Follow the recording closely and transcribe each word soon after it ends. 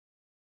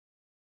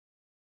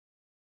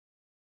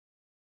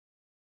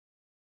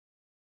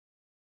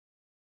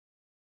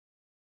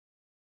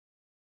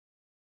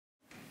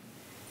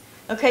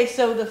Okay,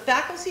 so the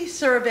faculty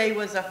survey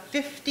was a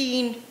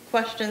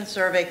 15-question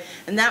survey,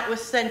 and that was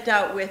sent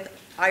out with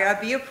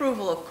IRB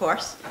approval, of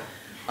course.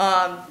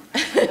 And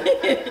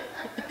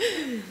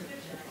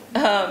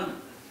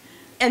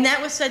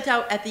that was sent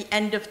out at the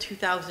end of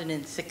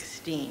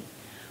 2016.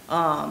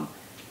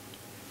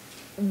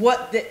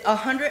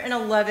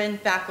 111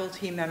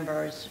 faculty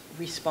members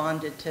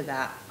responded to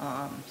that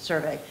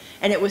survey,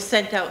 and it was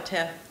sent out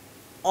to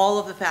all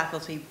of the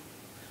faculty,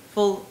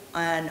 full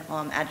and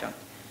adjunct.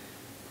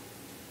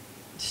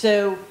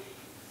 So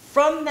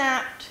from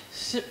that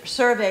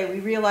survey, we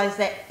realized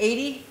that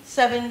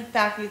 87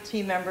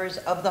 faculty members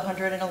of the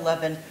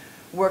 111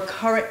 were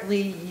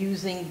currently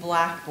using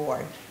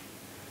Blackboard.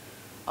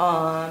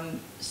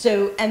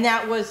 And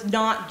that was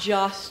not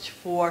just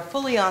for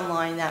fully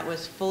online, that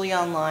was fully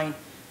online,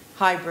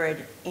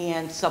 hybrid,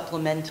 and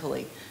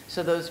supplementally.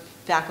 So those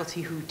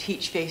faculty who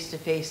teach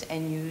face-to-face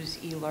and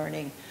use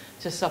e-learning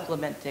to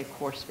supplement their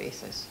course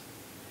spaces.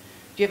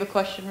 Do you have a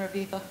question,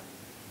 Ravitha?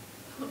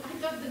 I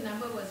thought the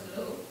number was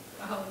low,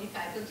 how many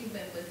faculty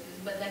members use,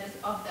 but that is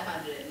of the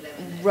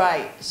 111.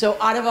 Right. So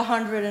out of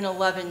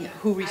 111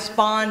 who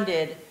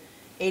responded,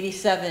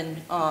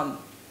 87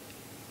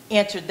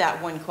 answered that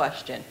one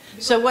question.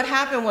 So what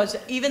happened was,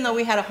 even though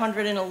we had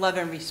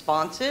 111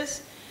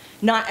 responses,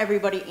 not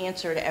everybody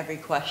answered every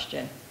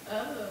question.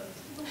 Oh.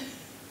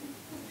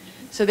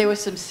 So there were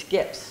some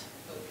skips.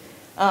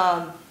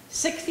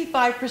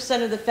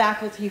 65% of the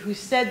faculty who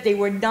said they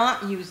were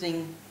not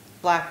using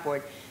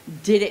Blackboard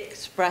did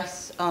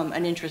express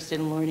an interest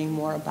in learning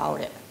more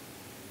about it.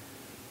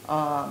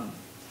 And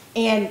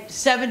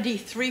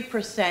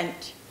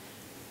 73%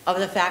 of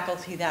the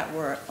faculty that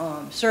were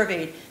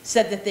surveyed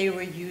said that they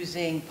were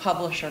using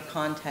publisher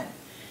content.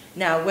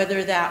 Now,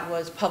 whether that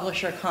was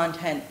publisher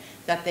content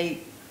that they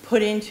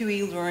put into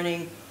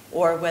e-learning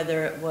or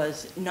whether it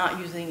was not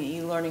using the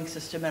e-learning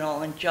system at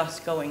all and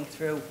just going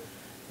through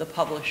the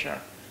publisher.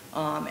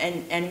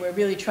 And we're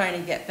really trying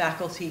to get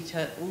faculty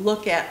to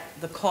look at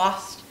the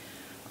cost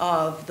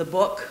of the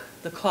book,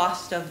 the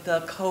cost of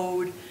the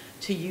code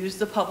to use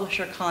the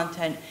publisher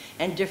content,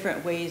 and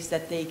different ways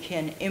that they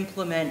can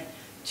implement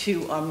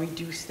to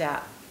reduce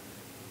that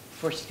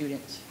for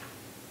students.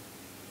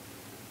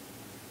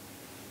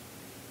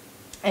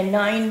 And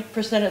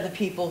 9% of the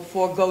people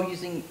forego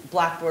using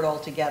Blackboard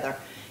altogether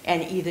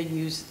and either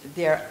use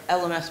their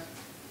LMS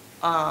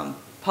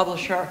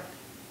publisher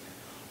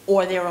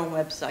or their own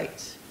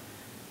websites.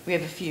 We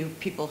have a few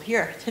people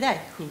here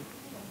today who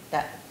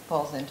that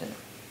falls into.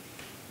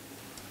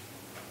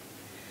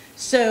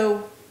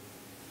 So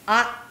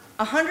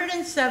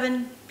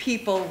 107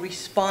 people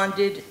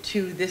responded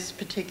to this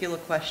particular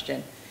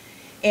question,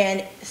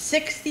 and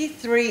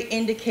 63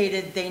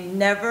 indicated they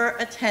never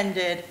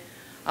attended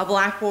a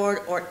Blackboard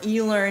or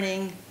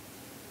e-learning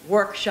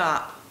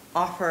workshop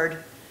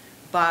offered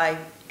by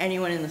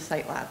anyone in the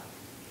site lab.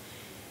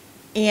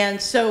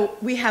 And so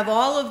we have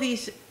all of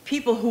these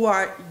people who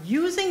are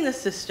using the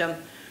system,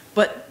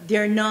 but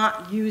they're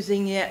not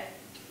using it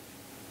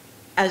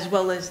as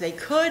well as they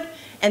could,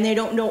 and they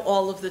don't know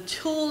all of the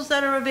tools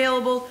that are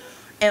available,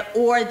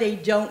 or they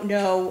don't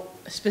know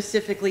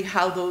specifically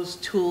how those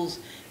tools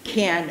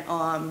can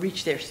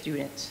reach their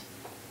students.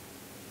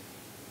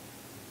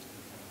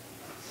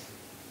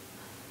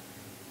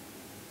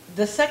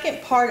 The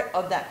second part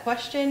of that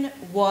question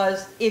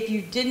was, if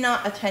you did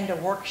not attend a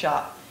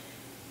workshop,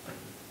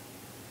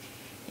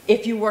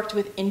 if you worked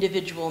with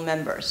individual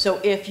members.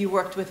 So if you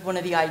worked with one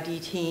of the ID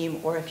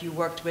team, or if you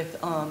worked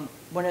with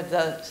one of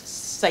the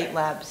site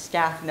lab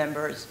staff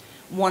members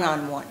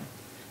one-on-one.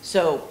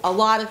 So a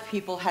lot of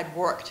people had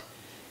worked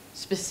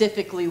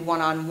specifically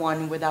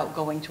one-on-one without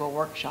going to a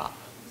workshop,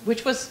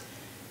 which was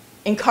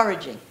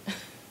encouraging.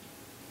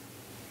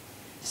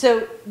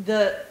 So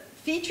the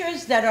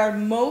features that are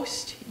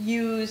most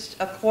used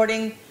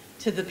according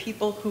to the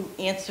people who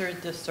answered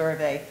the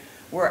survey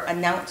were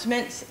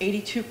announcements.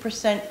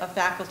 82% of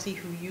faculty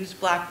who use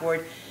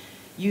Blackboard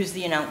use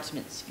the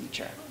announcements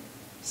feature.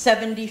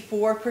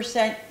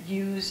 74%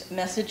 use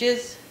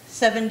messages.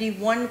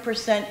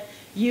 71%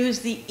 use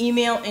the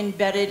email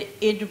embedded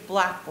in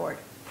Blackboard.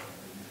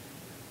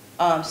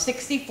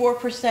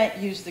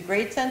 64% use the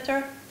Grade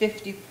Center.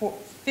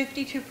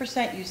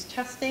 52% use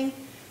testing.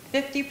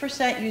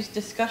 50% use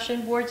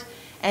discussion boards,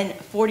 and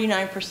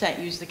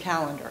 49% use the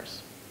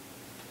calendars.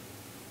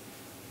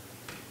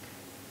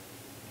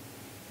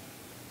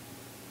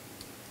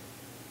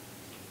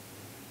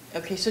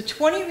 Okay, so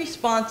 20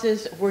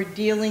 responses were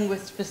dealing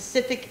with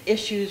specific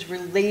issues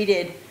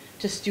related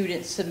to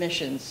student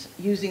submissions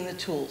using the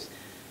tools,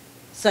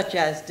 such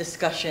as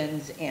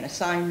discussions and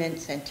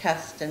assignments and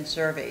tests and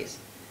surveys.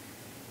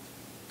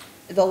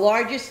 The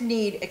largest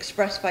need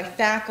expressed by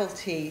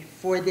faculty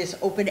for this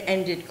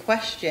open-ended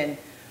question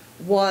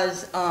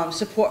was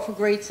support for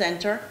Grade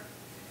Center.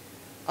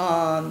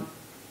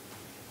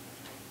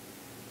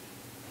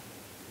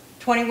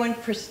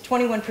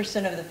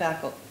 21% of the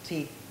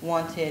faculty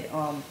wanted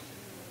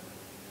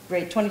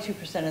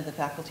 22% of the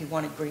faculty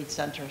wanted Grade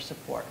Center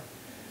support.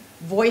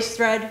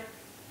 VoiceThread,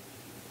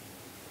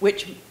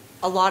 which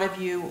a lot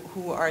of you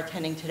who are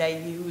attending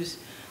today use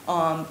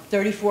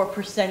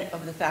 34%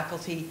 of the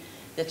faculty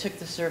that took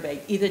the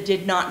survey either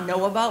did not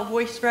know about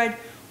VoiceThread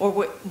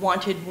or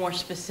wanted more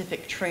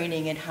specific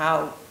training in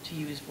how to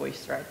use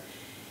VoiceThread.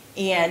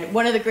 And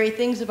one of the great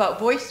things about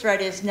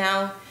VoiceThread is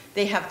now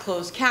they have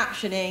closed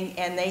captioning,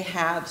 and they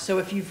have, so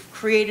if you've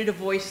created a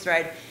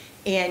VoiceThread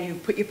and you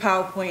put your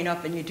PowerPoint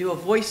up and you do a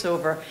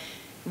voiceover,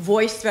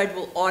 VoiceThread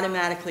will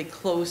automatically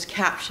close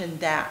caption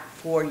that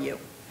for you.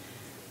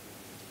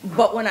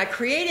 But when I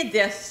created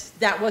this,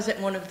 that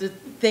wasn't one of the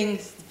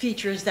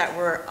features that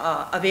were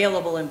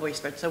available in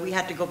VoiceThread, so we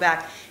had to go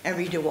back and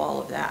redo all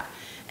of that.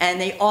 And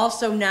they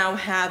also now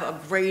have a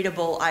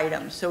gradable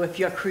item. So if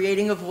you're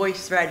creating a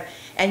VoiceThread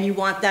and you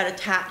want that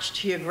attached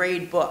to your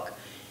grade book,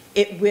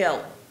 it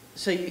will.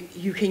 So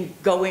you can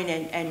go in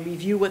and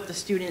review what the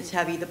students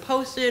have either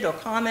posted or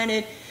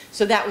commented.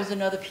 So that was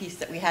another piece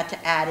that we had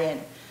to add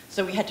in.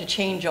 So we had to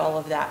change all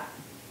of that.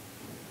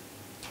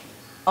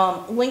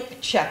 Link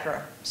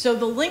checker. So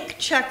the link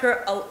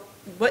checker,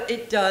 what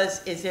it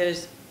does is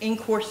there's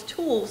in-course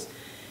tools,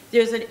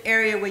 there's an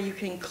area where you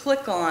can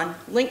click on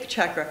link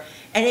checker,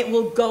 and it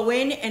will go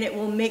in and it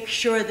will make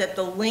sure that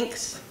the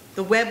links,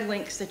 the web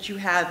links that you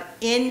have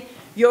in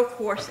your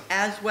course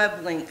as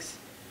web links,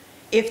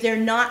 if they're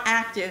not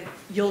active,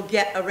 you'll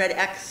get a red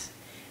X,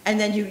 and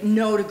then you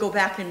know to go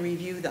back and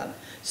review them.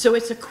 So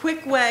it's a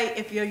quick way,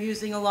 if you're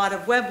using a lot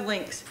of web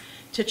links,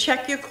 to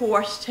check your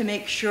course to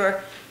make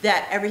sure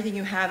that everything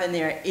you have in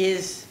there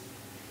is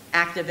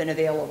active and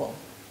available.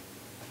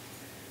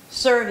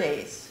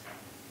 Surveys.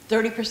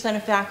 30%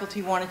 of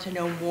faculty wanted to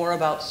know more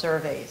about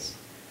surveys.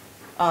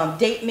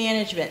 Date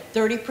management.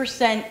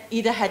 30%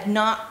 either had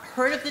not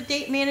heard of the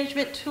date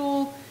management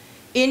tool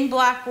in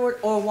Blackboard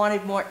or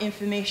wanted more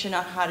information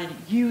on how to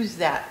use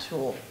that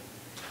tool.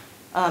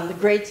 The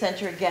Grade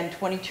Center, again,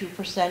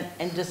 22%,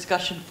 and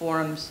discussion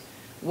forums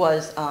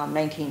was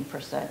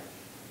 19%.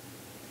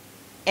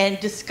 And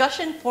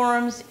discussion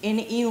forums in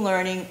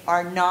e-learning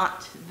are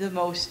not the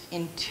most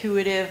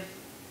intuitive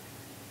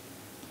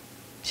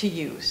to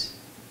use.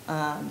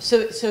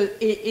 So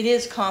it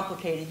is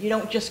complicated. You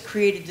don't just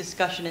create a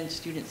discussion and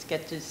students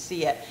get to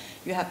see it.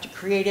 You have to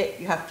create it,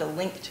 you have to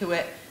link to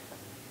it.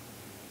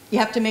 You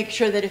have to make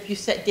sure that if you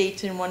set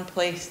dates in one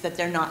place, that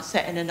they're not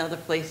set in another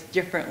place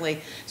differently.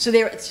 So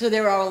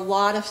there are a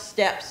lot of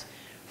steps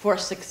for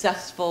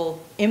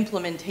successful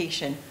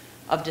implementation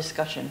of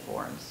discussion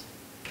forums.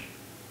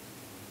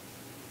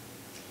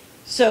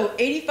 So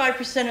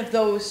 85% of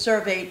those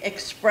surveyed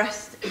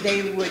expressed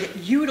they would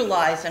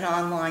utilize an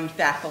online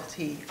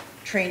faculty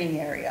training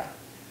area.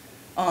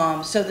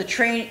 So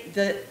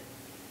the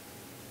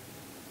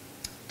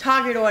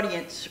target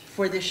audience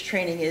for this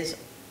training is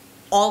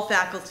all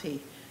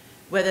faculty,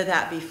 whether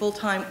that be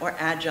full-time or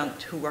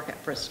adjunct who work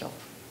at Bristol.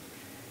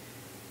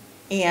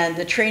 And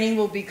the training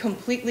will be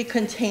completely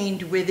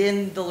contained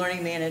within the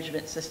learning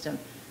management system.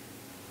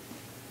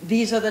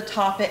 These are the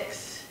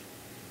topics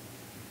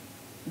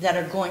that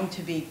are going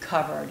to be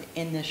covered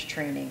in this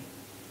training.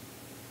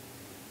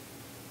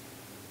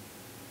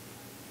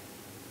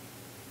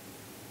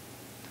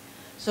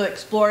 So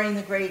exploring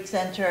the Grade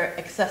Center,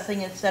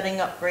 accessing and setting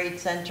up Grade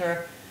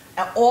Center,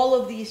 all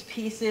of these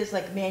pieces,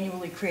 like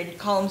manually created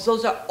columns,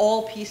 those are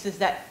all pieces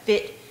that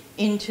fit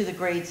into the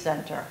Grade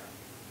Center.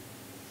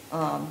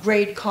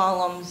 Grade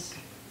columns,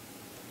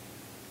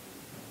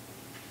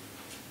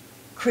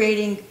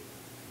 creating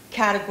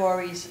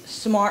categories,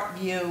 smart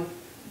view,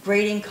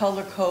 grading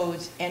color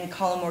codes, and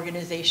column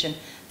organization.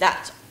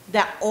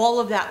 All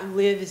of that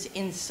lives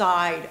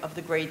inside of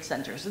the Grade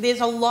Center. So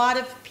there's a lot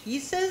of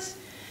pieces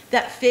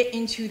that fit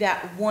into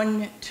that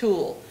one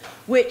tool,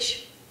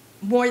 which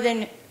more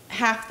than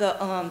half the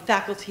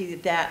faculty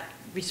that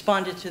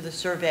responded to the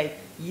survey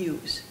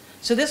use.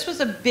 So this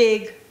was a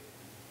big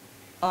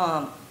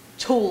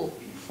tool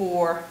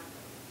for,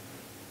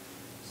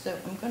 so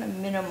I'm going to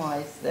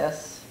minimize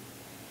this,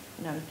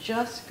 and I'm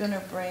just going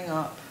to bring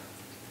up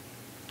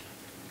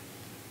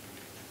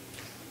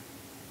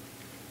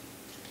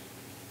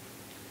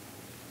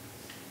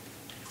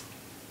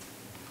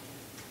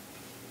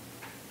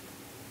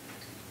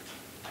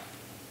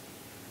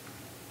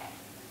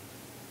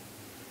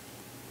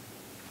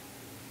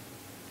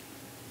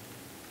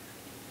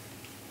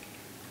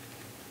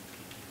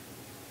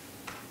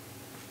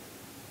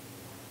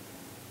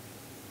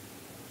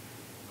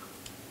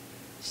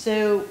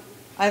So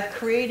I've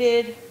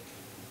created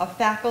a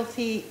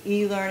faculty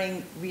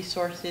e-learning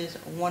resources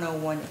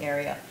 101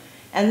 area.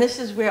 And this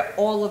is where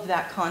all of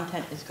that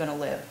content is going to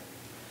live.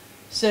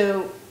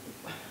 So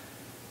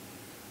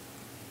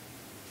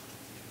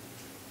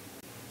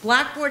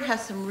Blackboard has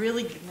some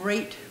really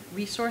great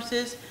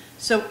resources.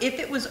 So if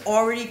it was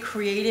already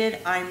created,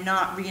 I'm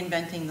not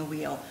reinventing the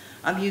wheel.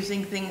 I'm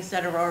using things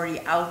that are already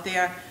out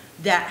there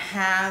that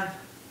have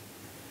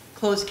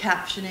closed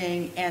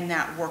captioning and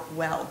that work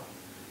well.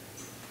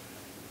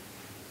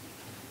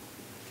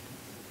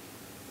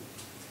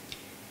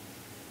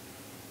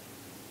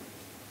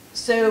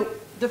 So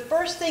the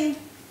first thing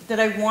that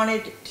I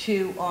wanted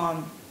to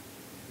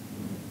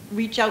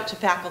reach out to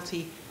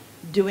faculty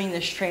doing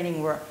this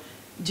training were,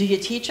 do you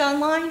teach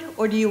online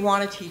or do you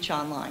want to teach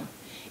online?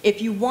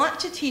 If you want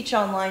to teach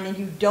online and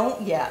you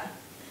don't yet,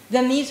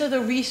 then these are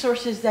the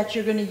resources that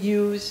you're going to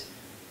use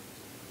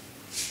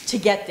to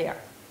get there.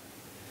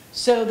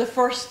 So the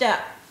first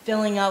step,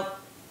 filling out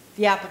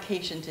the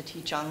application to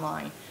teach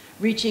online,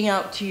 reaching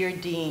out to your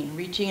dean,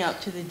 reaching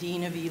out to the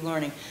dean of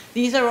eLearning.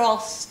 These are all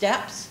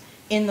steps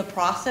in the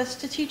process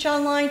to teach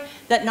online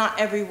that not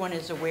everyone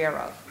is aware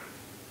of.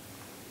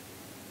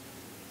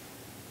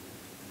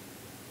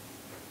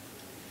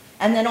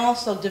 And then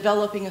also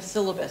developing a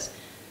syllabus.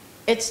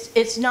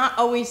 It's not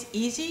always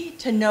easy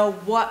to know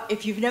what,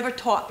 if you've never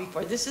taught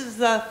before. This is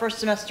the first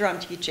semester I'm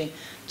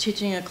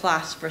teaching a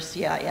class for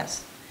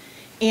CIS.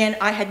 And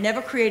I had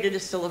never created a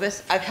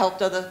syllabus. I've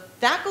helped other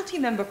faculty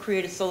members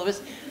create a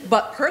syllabus,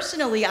 but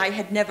personally I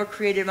had never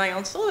created my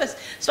own syllabus.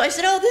 So I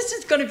said, oh, this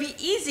is going to be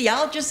easy.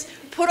 I'll just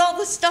put all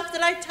the stuff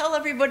that I tell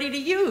everybody to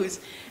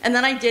use. And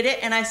then I did it,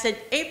 and I said,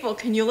 April,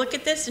 can you look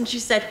at this? And she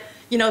said,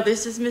 you know,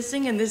 this is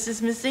missing, and this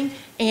is missing,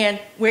 and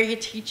where you're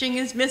teaching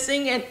is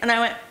missing. And I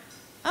went,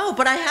 oh,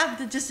 but I have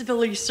the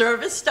disability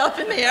service stuff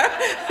in there,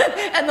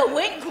 and the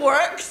link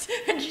works.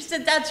 And she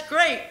said, that's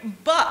great,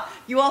 but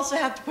you also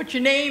have to put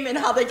your name and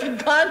how they can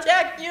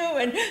contact you.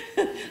 And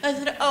I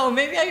said, oh,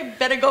 maybe I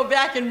better go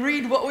back and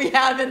read what we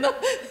have in the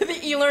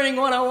eLearning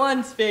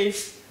 101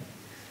 space.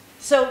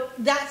 So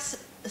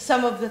that's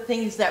some of the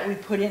things that we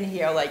put in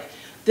here, like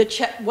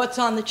what's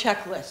on the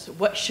checklist,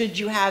 what should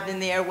you have in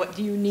there, what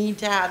do you need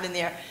to have in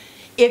there.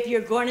 If you're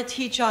going to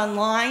teach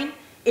online,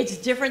 it's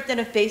different than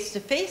a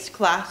face-to-face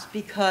class,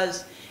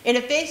 because in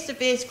a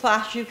face-to-face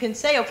class you can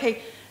say,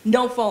 okay,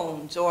 no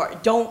phones, or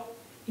don't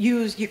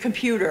use your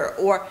computer,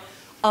 or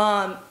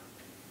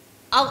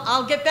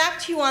I'll get back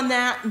to you on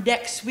that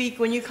next week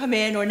when you come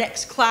in, or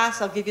next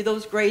class I'll give you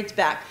those grades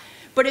back.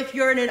 But if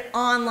you're in an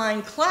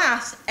online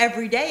class,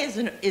 every day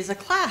is a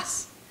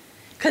class,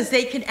 because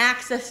they can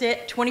access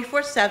it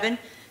 24/7,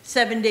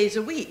 7 days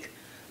a week.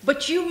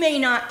 But you may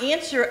not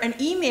answer an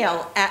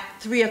email at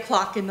 3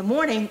 o'clock in the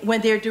morning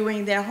when they're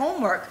doing their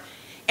homework.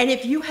 And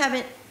if you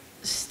haven't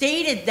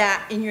stated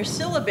that in your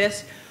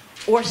syllabus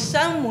or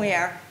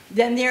somewhere,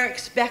 then they're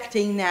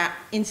expecting that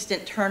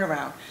instant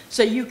turnaround.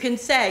 So you can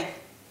say,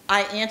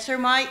 I answer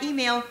my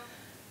email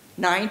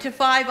 9 to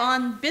 5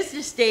 on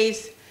business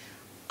days.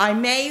 I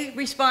may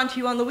respond to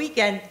you on the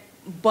weekend,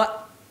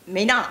 but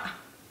may not.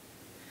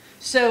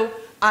 So,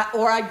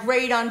 or I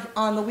grade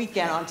on the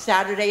weekend, on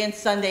Saturday and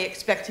Sunday,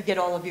 expect to get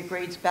all of your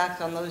grades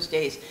back on those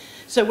days.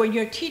 So when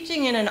you're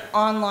teaching in an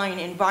online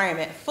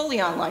environment,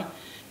 fully online,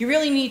 you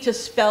really need to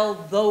spell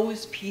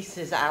those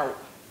pieces out.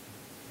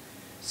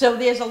 So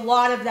there's a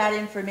lot of that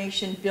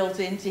information built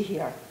into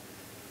here.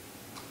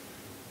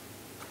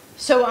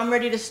 So I'm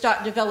ready to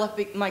start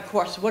developing my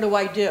course. What do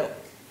I do?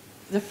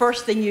 The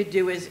first thing you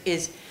do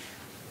is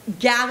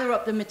gather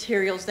up the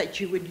materials that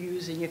you would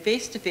use in your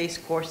face-to-face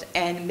course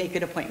and make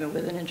an appointment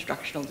with an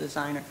instructional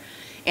designer.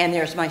 And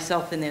there's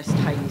myself and there's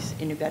Thais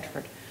in New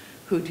Bedford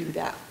who do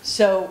that.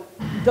 So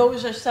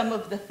those are some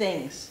of the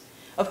things.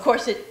 Of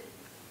course,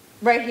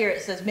 right here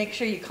it says make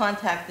sure you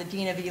contact the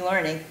Dean of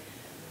eLearning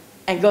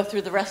and go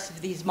through the rest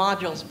of these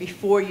modules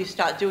before you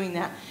start doing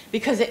that,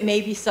 because it may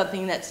be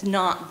something that's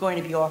not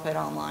going to be offered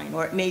online,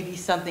 or it may be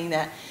something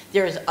that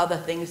there's other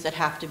things that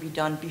have to be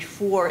done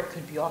before it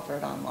could be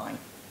offered online.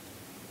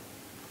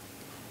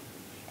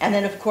 And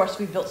then, of course,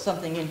 we built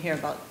something in here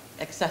about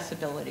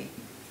accessibility.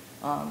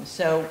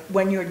 So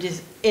when you're,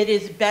 it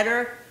is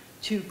better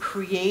to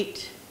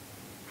create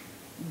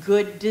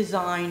good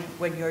design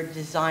when you're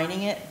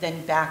designing it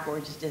than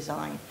backwards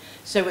design.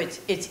 So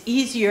it's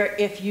easier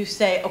if you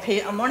say,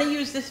 okay, I'm going to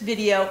use this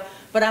video,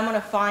 but I'm going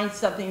to find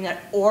something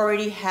that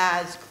already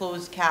has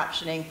closed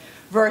captioning,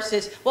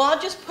 versus, well, I'll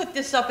just put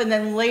this up and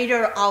then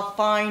later I'll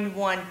find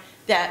one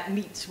that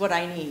meets what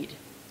I need.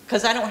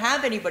 Because I don't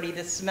have anybody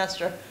this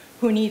semester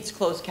who needs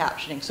closed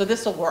captioning, so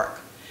this will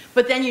work.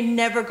 But then you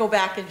never go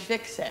back and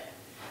fix it.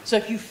 So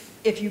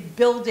if you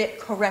build it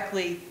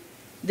correctly,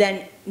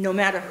 then no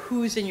matter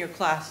who's in your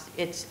class,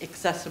 it's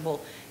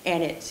accessible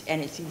and it's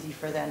easy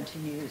for them to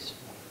use.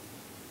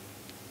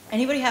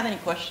 Anybody have any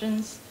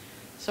questions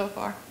so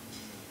far?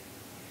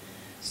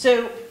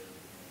 So,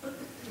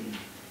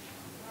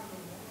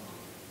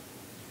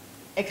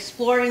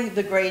 exploring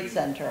the grade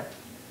center.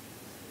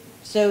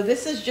 So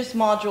this is just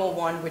module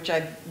 1, which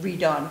I've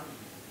redone.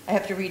 I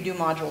have to redo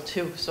module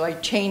 2, so I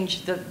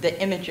changed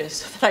the images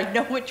so that I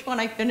know which one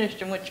I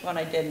finished and which one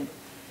I didn't.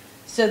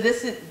 So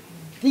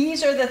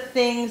these are the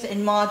things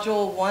in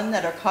module 1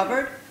 that are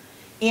covered.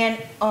 And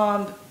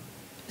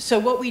so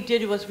what we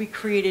did was we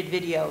created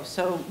video,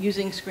 so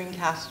using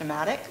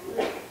Screencast-O-Matic.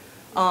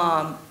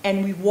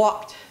 And we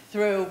walked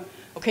through,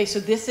 okay, so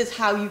this is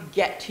how you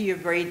get to your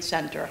grade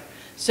center.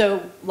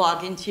 So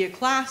log into your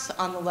class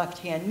on the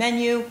left-hand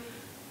menu,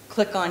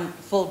 click on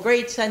Full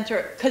Grade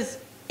Center, because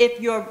if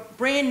you're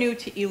brand new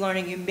to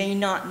eLearning, you may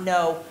not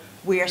know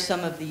where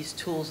some of these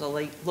tools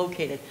are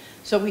located.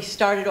 So we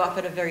started off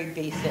at a very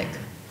basic.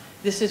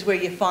 This is where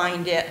you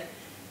find it.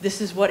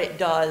 This is what it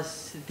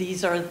does.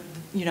 These are,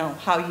 you know,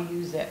 how you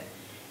use it.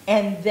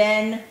 And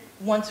then,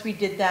 once we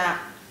did that,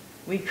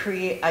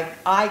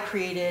 I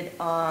created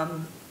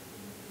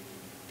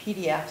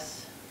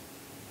PDFs.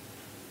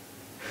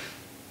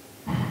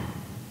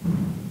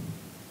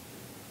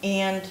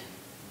 And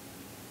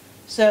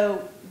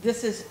so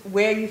this is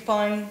where you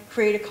find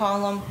create a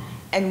column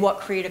and what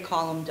create a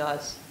column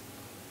does.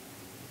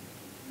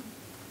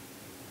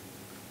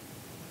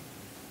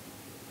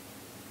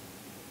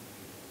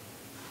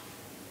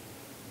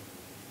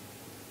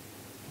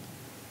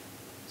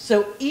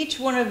 So each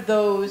one of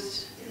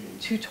those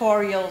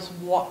tutorials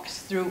walks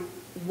through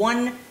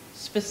one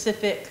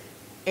specific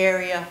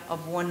area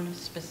of one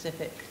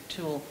specific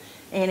tool.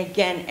 And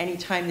again,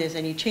 anytime there's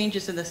any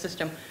changes in the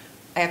system,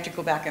 I have to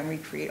go back and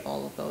recreate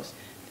all of those.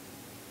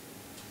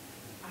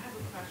 I have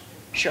a question.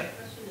 Sure. The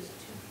question is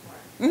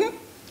two-part.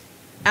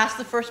 Ask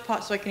the first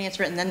part so I can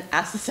answer it, and then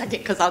ask the second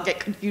because I'll get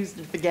confused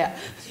and forget.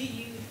 Do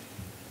you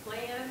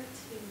plan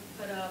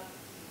to put up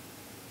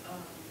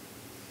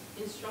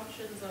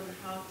instructions on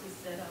how to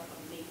set up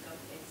a makeup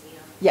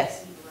exam?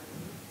 Yes.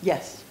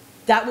 Yes.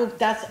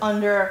 That's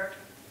under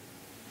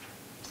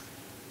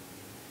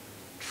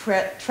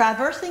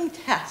traversing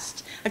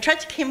test. I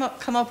tried to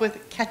come up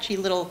with catchy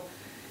little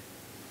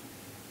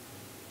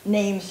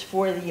names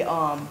for the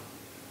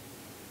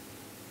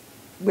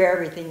where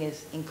everything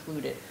is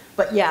included.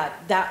 But yeah,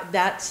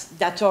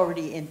 that's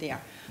already in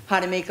there.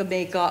 How to make a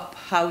makeup,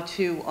 how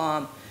to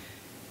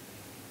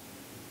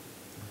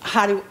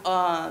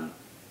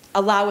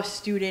allow a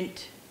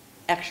student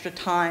extra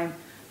time,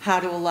 how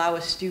to allow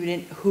a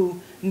student who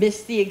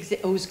missed the exam,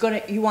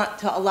 you want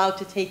to allow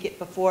to take it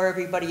before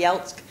everybody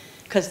else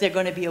because they're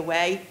going to be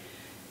away,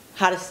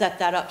 how to set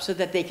that up so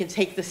that they can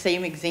take the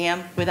same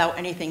exam without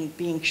anything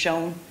being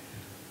shown,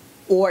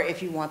 or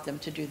if you want them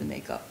to do the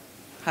makeup,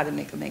 how to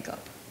make a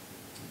makeup.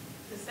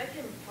 The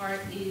second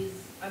part is,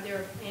 are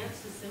there plans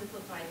to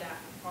simplify that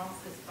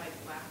process by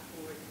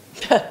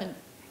Blackboard?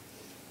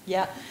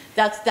 Yeah,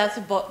 that's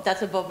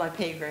above my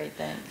pay grade,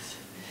 thanks.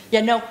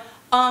 Yeah, no,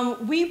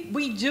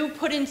 we do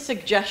put in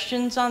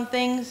suggestions on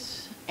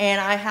things,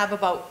 and I have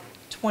about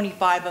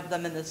 25 of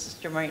them in the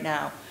system right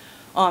now.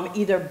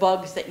 Either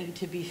bugs that need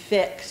to be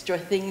fixed or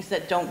things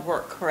that don't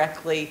work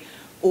correctly,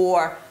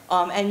 or,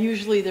 and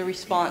usually the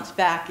response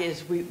back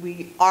is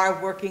we are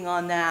working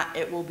on that,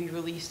 it will be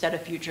released at a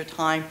future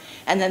time,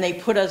 and then they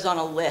put us on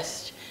a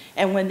list,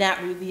 and when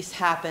that release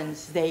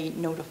happens, they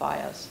notify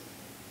us.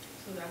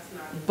 So that's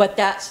not... But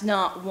that's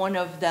not one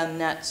of them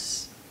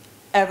that's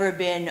ever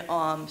been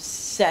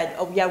said,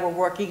 oh yeah, we're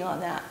working on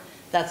that.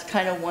 That's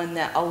kind of one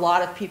that a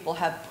lot of people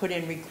have put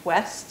in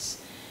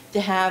requests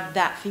to have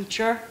that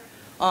feature.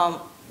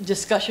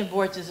 Discussion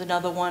boards is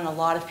another one. A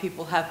lot of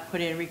people have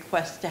put in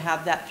requests to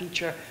have that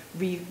feature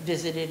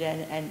revisited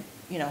and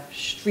you know,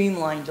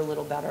 streamlined a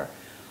little better.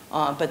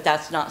 But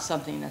that's not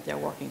something that they're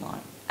working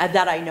on,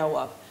 that I know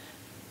of.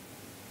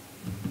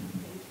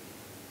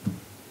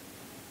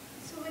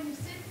 So when you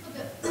said for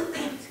the,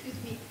 excuse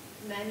me,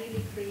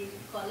 manually create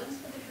columns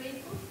for the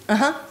grade book?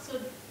 Uh-huh.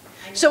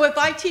 So if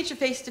I teach a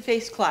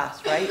face-to-face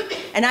class, right,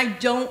 and I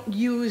don't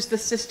use the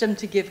system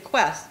to give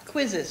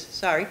quizzes,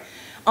 sorry,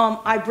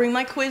 I bring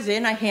my quiz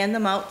in, I hand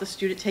them out, the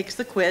student takes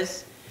the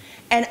quiz,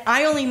 and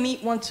I only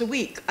meet once a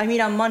week. I meet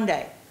on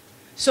Monday.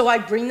 So I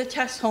bring the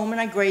tests home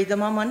and I grade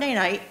them on Monday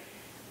night.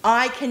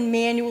 I can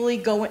manually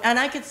go in, and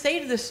I could say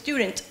to the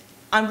student,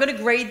 I'm going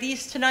to grade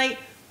these tonight,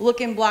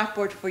 look in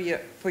Blackboard for your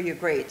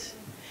grades.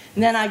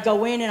 And then I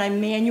go in and I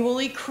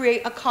manually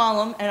create a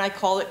column, and I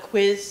call it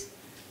Quiz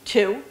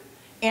 2,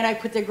 and I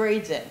put the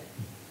grades in.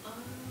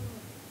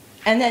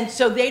 And then,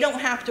 so they don't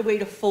have to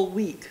wait a full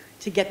week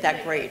to get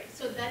that grade.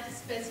 So that is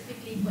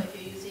specifically what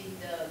you're using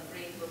the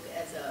grade book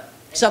as a...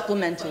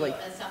 Supplementally.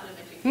 As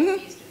supplementary for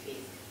face-to-face.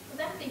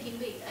 Because I'm thinking,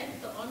 wait, I do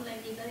the online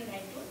e-learning,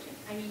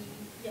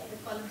 yeah, the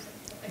columns.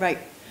 Right.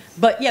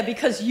 But yeah,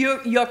 because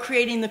you're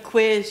creating the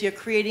quiz, you're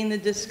creating the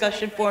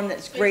discussion form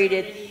that's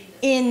graded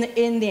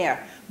in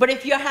there. But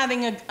if you're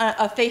having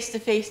a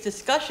face-to-face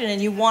discussion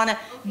and you want to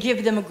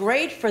give them a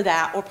grade for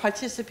that or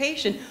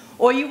participation,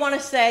 or you want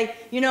to say,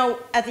 you know,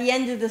 at the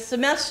end of the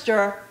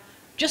semester,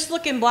 just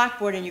look in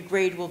Blackboard and your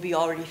grade will be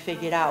already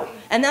figured out.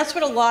 And that's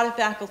what a lot of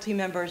faculty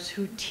members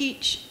who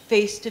teach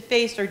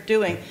face-to-face are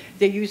doing.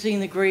 They're using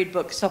the grade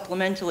book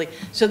supplementally.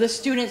 So the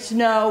students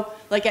know,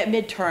 like at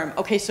midterm,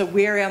 okay, so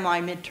where am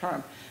I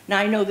midterm? Now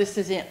I know this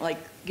isn't like,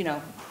 you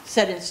know,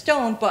 set in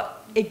stone, but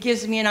it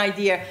gives me an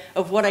idea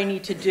of what I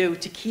need to do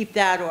to keep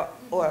that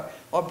or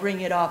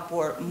bring it up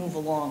or move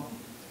along.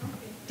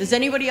 Does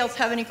anybody else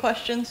have any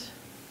questions?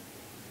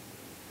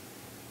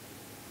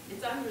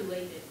 It's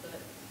unrelated,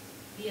 but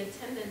the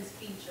attendance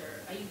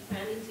feature, are you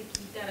planning to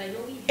keep that? I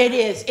know we have... It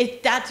is.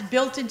 That's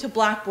built into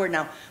Blackboard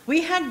now.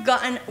 We had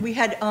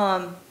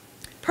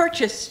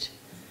purchased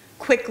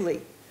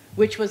Quickly,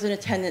 which was an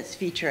attendance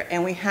feature,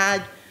 and we had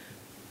a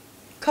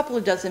couple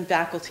of dozen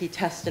faculty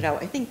test it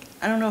out.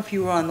 I don't know if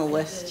you were on the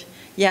list.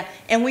 Yeah,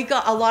 and we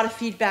got a lot of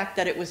feedback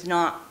that it was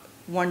not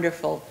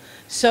wonderful.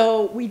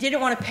 So we didn't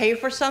want to pay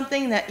for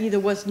something that either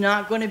was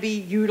not going to be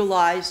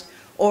utilized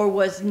or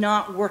was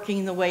not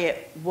working the way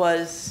it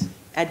was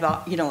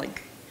you know,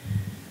 like,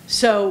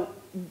 so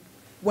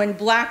when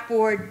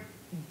Blackboard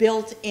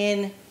built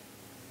in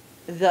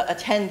the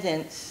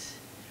attendance,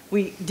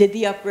 we did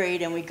the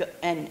upgrade and we got,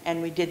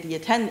 and we did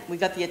the we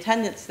got the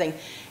attendance thing,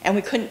 and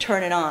we couldn't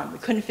turn it on. We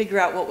couldn't figure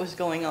out what was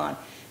going on.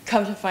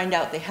 Come to find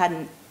out, they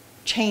hadn't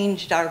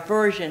changed our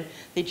version.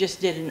 They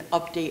just did an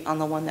update on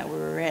the one that we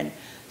were in.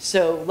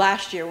 So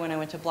last year when I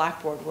went to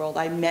Blackboard World,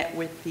 I met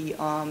with the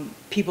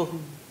people who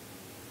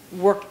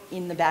work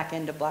in the back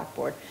end of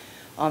Blackboard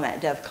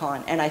at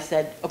DevCon, and I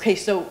said, okay,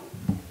 so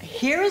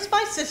here is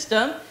my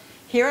system,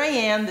 here I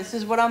am, this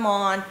is what I'm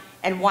on,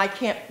 and why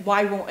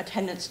won't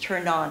attendance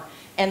turn on?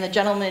 And the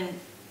gentleman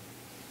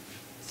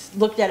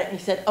looked at it and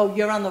he said, oh,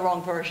 you're on the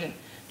wrong version.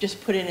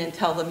 Just put it in and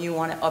tell them you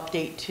want to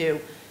update to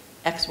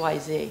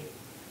XYZ.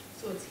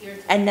 So it's here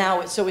to And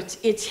now, so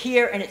it's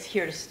here and it's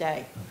here to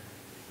stay.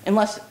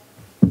 Unless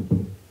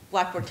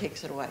Blackboard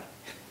takes it away.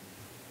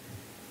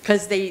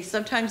 Because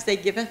sometimes they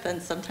give it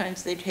and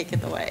sometimes they take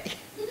it away.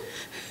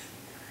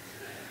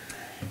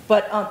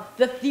 But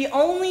the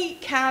only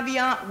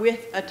caveat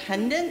with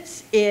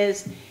attendance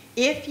is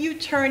if you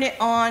turn it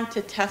on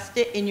to test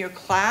it in your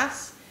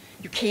class,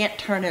 you can't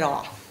turn it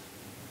off.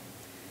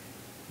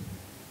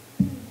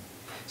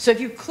 So if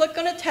you click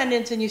on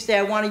attendance and you say,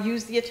 I want to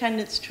use the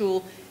attendance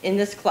tool in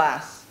this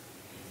class,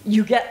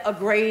 you get a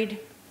grade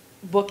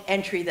book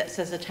entry that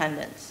says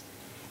attendance.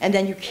 And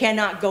then you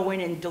cannot go in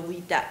and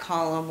delete that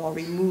column or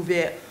remove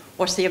it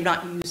or say I'm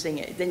not using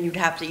it. Then you'd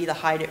have to either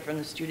hide it from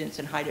the students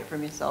and hide it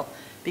from yourself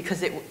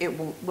because it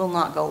will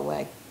not go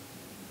away.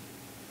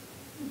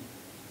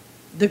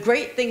 The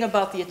great thing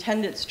about the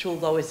attendance tool,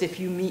 though, is if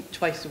you meet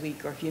twice a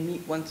week or if you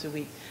meet once a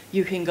week,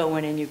 you can go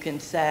in and you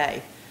can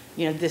say,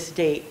 you know, this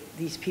date,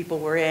 these people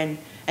were in,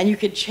 and you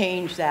could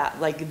change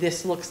that, like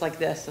this looks like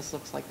this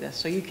looks like this.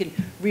 So you can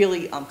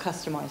really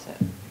customize it.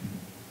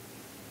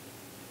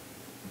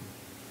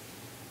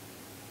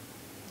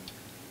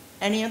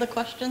 Any other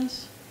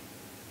questions?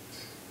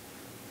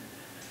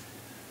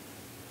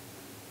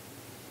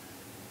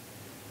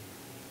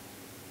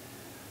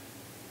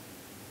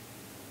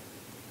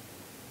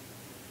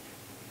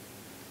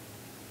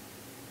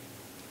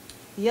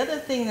 The other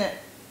thing that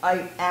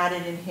I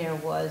added in here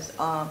was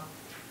a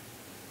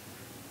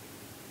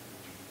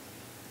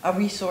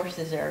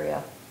resources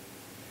area.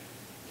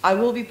 I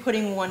will be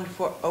putting one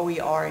for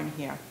OER in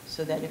here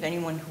so that if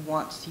anyone who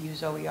wants to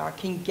use OER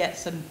can get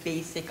some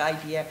basic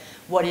idea.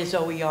 What is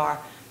OER?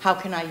 How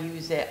can I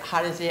use it?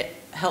 How does it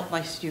help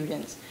my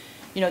students?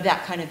 You know,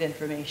 that kind of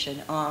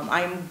information.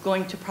 I'm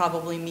going to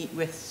probably meet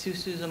with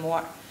Susu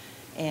Zamort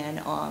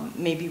and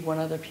maybe one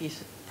other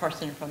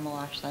person from the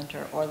Lash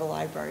Center or the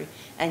library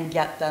and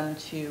get them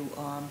to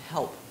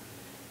help.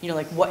 You know,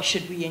 like what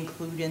should we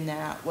include in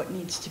that? What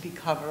needs to be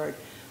covered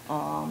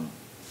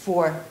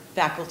for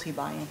faculty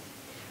buy-in?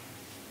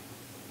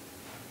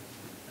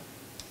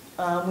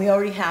 We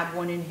already have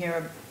one in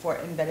here for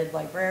embedded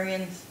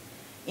librarians,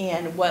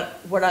 and what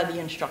are the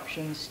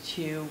instructions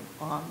to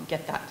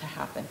get that to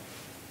happen.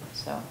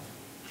 So.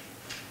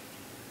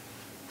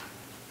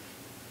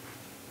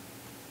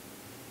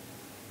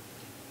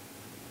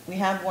 We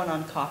have one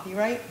on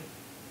copyright,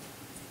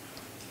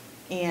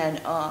 and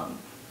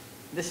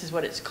this is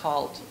what it's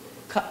called.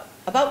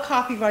 About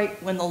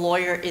copyright when the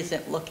lawyer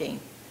isn't looking,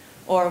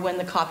 or when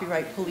the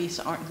copyright police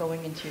aren't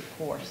going into your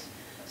course.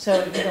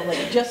 So, you know,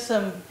 like just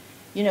some,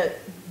 you know,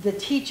 the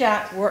Teach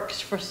Act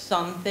works for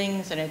some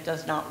things and it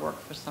does not work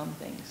for some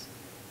things.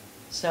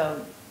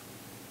 So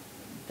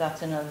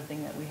that's another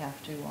thing that we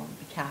have to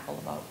be careful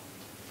about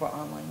for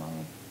online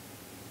learning.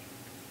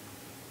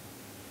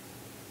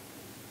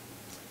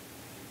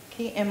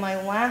 Okay, and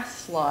my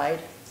last slide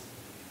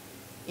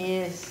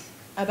is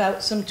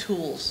about some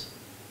tools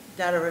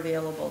that are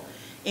available.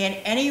 And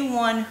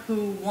anyone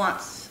who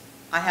wants,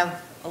 I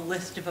have a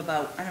list of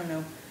about, I don't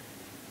know,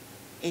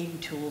 80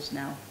 tools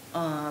now.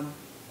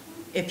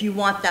 If you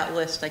want that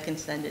list, I can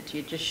send it to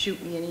you. Just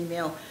shoot me an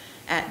email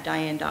at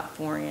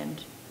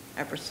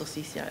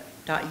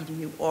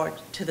diane.forand@bristolcc.edu or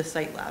to the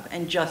Site Lab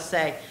and just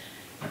say,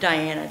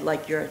 Diane, I'd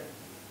like your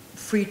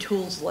free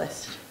tools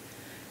list.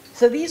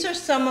 So these are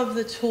some of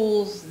the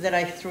tools that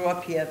I threw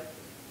up here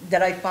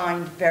that I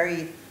find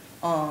very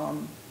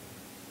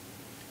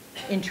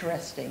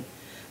interesting.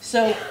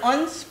 So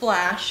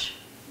Unsplash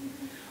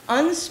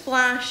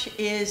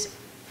is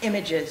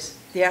images.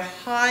 They're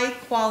high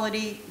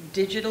quality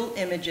digital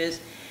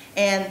images,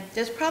 and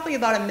there's probably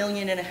about 1.5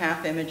 million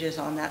images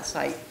on that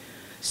site.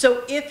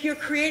 So if you're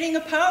creating a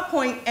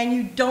PowerPoint and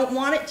you don't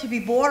want it to be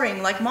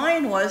boring like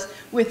mine was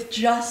with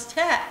just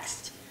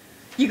text,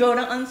 you go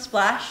to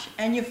Unsplash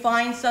and you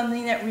find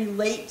something that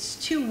relates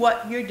to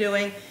what you're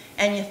doing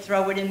and you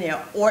throw it in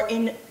there, or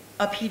in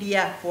a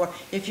PDF, or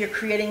if you're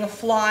creating a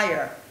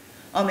flyer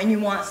and you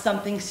want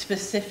something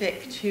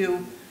specific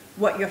to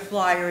what your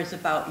flyer is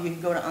about, you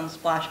can go to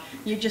Unsplash.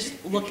 You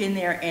just look in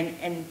there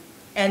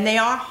and they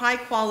are high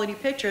quality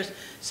pictures,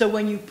 so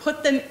when you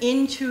put them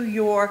into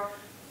your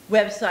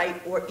website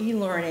or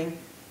e-learning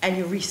and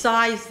you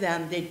resize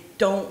them, they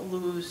don't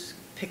lose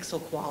pixel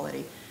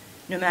quality.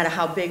 no matter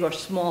how big or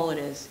small it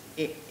is,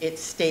 it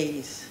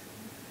stays.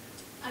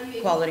 Are you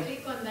able Quality. to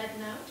click on that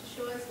now to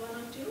show us one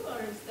or two, or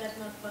is that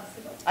not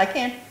possible? I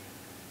can.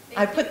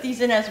 I Thank put you.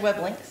 these in as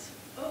web links.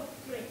 Oh,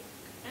 great.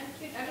 I'm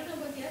curious, I don't know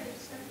about the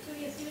others, I'm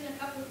curious, even a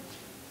couple.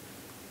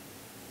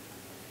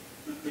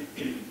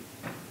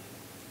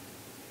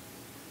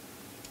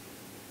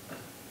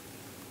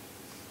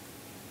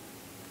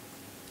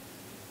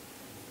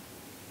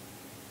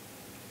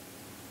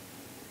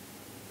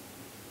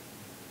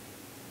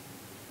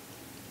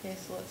 Okay,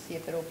 so let's see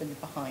if it opened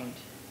behind.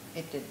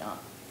 It did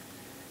not.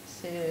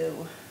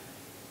 So,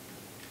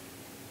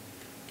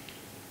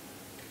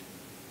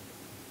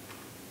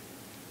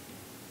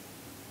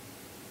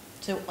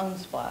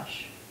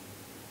 Unsplash.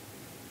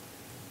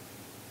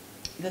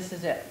 This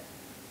is it.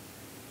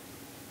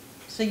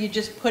 So you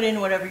just put in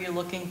whatever you're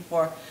looking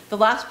for. The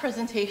last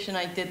presentation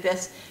I did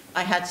this,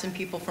 I had some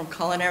people from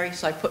culinary,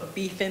 so I put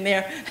beef in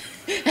there.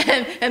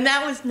 and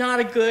that was not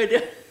a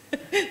good,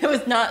 it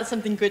was not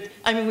something good.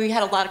 I mean, we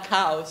had a lot of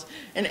cows,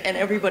 and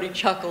everybody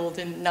chuckled,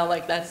 and now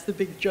like that's the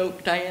big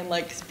joke, Diane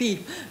likes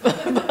beef.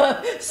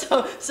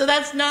 So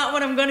that's not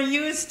what I'm gonna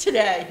use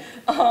today.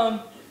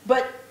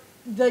 But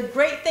the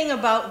great thing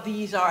about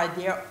these are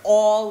they're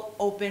all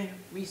open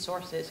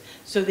resources.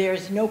 So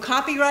there's no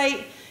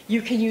copyright.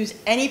 You can use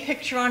any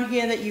picture on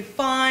here that you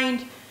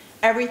find.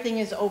 Everything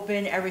is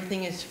open,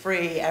 everything is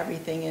free,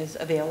 everything is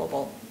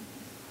available.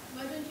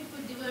 Why don't you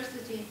put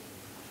diversity?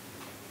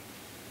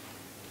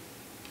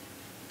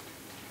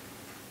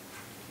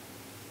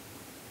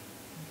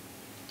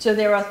 So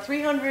there are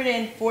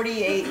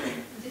 348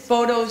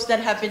 photos that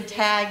have been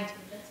tagged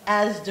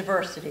as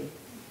diversity.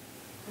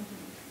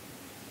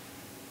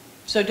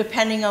 So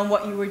depending on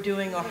what you were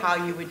doing or how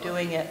you were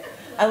doing it.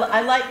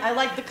 I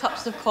like the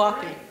cups of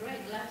coffee. Right,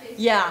 lattes.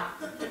 Yeah.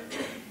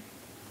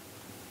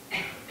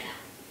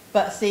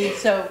 But see,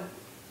 so,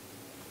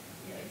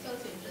 Yeah, it's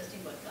also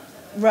interesting what comes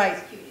out. I was Right.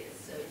 just curious,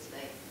 so it's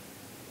like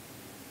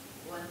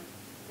one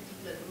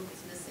particular group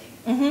is missing.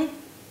 mm-hmm.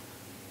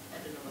 I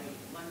don't know why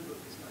one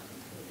group is not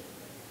included.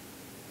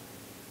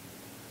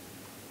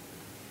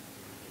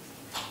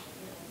 But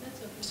yeah, that's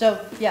okay. So,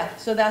 yeah,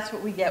 so that's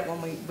what we get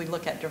when we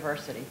look at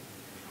diversity.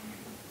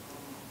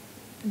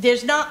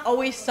 There's not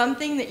always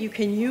something that you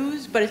can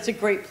use, but it's a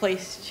great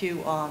place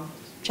to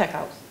check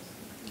out.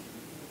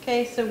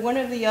 Okay, so one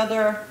of the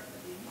other,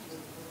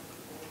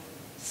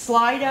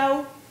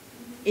 Slido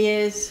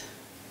is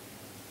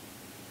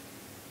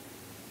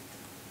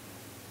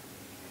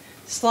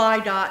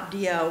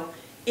Sly.do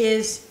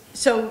is,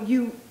 so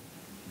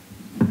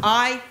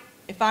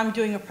if I'm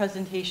doing a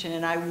presentation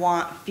and I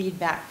want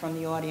feedback from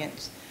the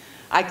audience,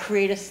 I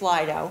create a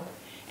Slido,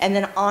 and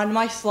then on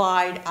my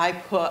slide I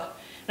put,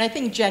 and I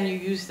think Jen, you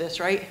use this,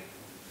 right?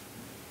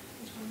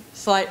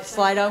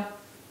 Slido? No,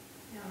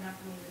 I'm not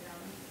familiar with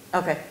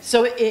that one. Okay,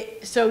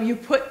 so you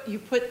put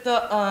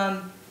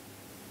the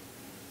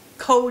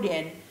code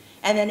in,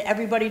 and then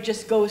everybody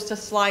just goes to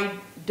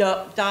slide.do.com,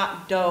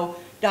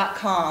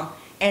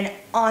 and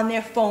on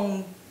their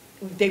phone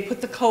they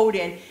put the code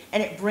in,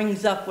 and it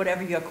brings up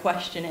whatever your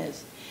question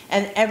is,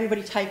 and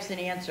everybody types in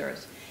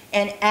answers.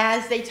 And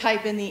as they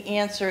type in the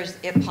answers,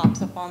 it pops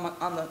up on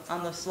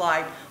the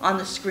slide, on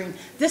the screen.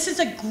 This is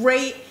a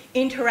great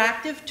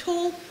interactive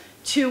tool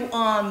to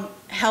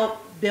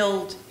help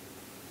build,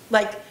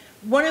 like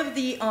one of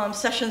the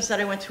sessions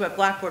that I went to at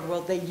Blackboard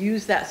World, they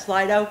used that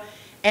Slido,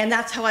 and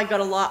that's how I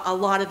got a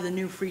lot of the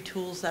new free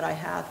tools that I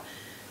have,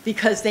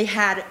 because they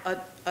had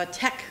a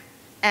tech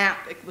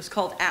app. It was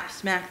called App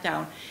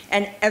Smackdown,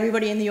 and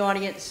everybody in the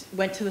audience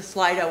went to the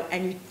Slido,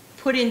 and you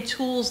put in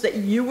tools that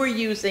you were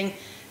using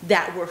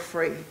that were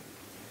free.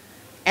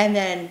 And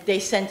then they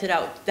sent it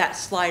out, that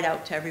slide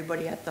out to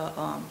everybody at the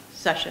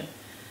session.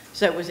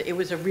 So it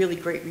was a really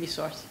great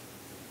resource.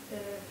 The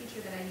feature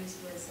that I used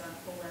was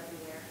Poll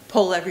Everywhere.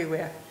 Poll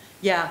Everywhere,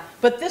 yeah.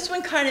 But this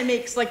one kind of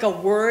makes like a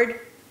word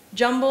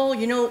jumble,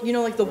 you know,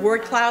 like the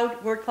word cloud,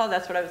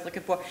 that's what I was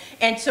looking for.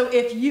 And so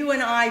if you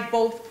and I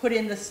both put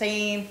in the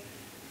same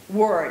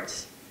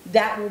words,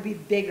 that will be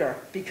bigger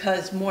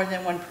because more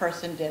than one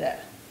person did it.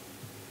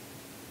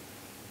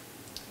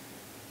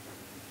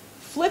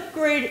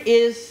 Flipgrid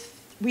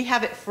we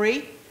have it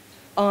free,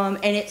 and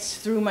it's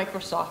through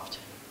Microsoft.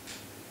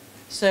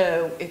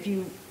 So if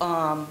you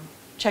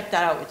check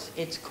that out,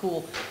 it's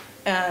cool.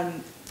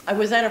 I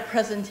was at a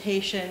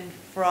presentation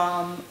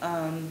from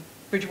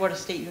Bridgewater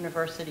State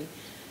University.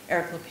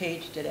 Eric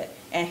LePage did it,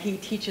 and he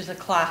teaches a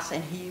class,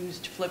 and he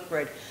used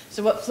Flipgrid.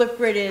 So what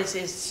Flipgrid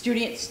is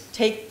students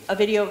take a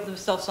video of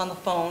themselves on the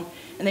phone,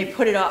 and they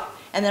put it up,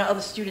 and then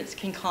other students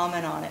can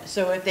comment on it.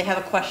 So if they have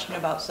a question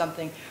about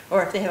something,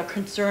 or if they have a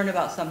concern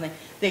about something,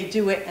 they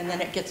do it, and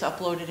then it gets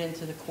uploaded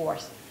into the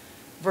course,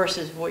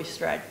 versus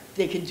VoiceThread.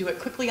 They can do it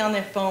quickly on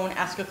their phone,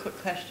 ask a quick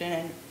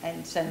question,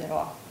 and send it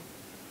off.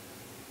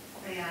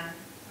 Diane,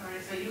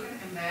 sorry, so you can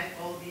embed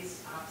all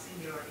these apps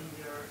in your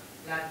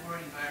Blackboard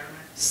environment?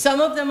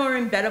 Some of them are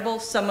embeddable,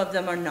 some of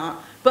them are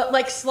not. But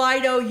like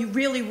Slido, you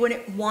really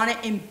wouldn't want to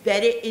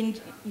embed it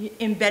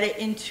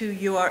into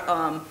your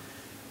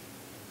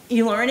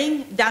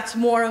e-learning, that's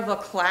more of a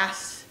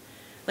class.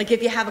 Like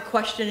if you have a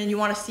question and you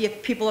want to see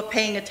if people are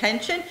paying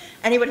attention,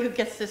 anybody who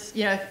gets this,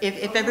 you know,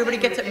 if everybody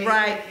gets it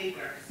right,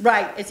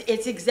 right,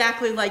 it's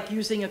exactly like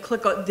using a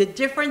clicker. The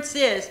difference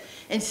is,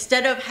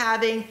 instead of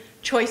having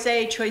choice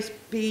A, choice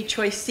B,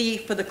 choice C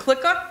for the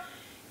clicker,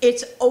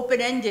 it's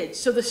open-ended.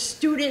 So the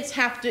students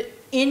have to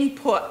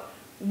input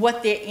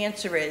what their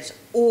answer is.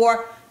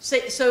 Or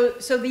say, so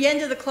the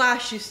end of the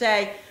class you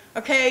say,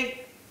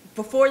 okay,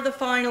 before the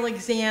final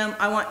exam,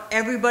 I want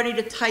everybody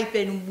to type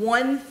in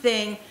one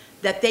thing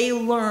that they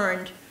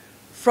learned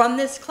from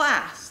this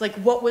class. Like,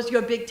 what was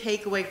your big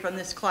takeaway from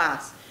this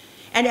class?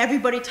 And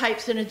everybody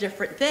types in a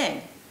different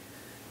thing.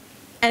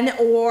 And,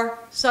 or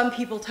some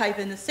people type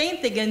in the same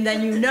thing, and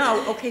then you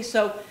know, okay,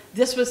 so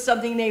this was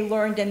something they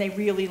learned and they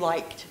really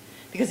liked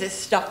because it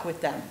stuck with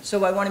them.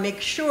 So I want to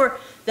make sure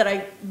that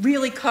I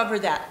really cover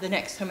that the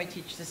next time I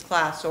teach this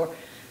class, or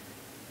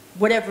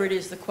whatever it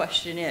is the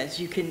question is.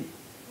 You can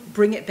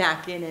bring it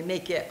back in and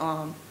make it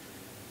So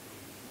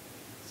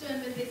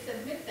when they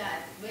submit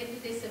that, when do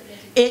they submit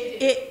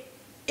it?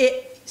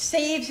 it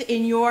saves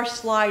in your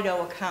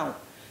Slido account.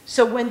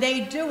 So when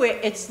they do it,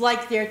 it's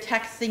like they're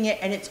texting it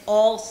and it's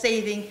all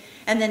saving,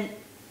 and then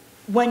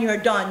when you're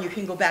done, you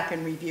can go back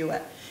and review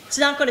it. It's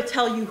not going to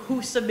tell you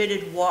who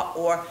submitted what,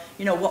 or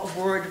you know what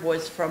word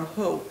was from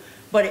who,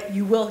 but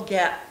you will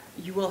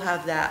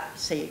have that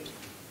saved.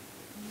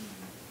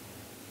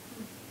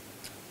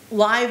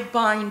 Live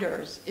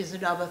binders is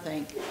another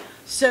thing.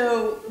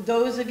 So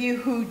those of you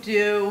who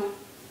do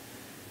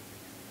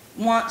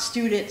want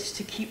students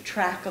to keep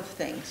track of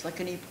things, like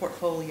an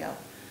e-portfolio,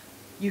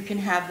 you can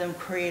have them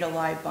create a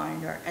live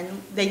binder.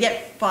 And they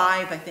get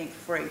 5, I think,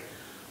 free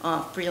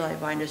live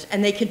binders.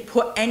 And they can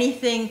put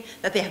anything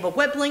that they have a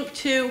web link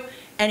to,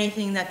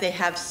 anything that they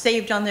have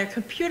saved on their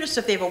computer. So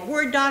if they have a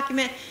Word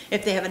document,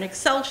 if they have an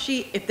Excel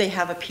sheet, if they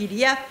have a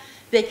PDF,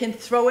 they can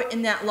throw it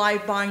in that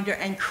live binder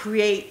and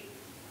create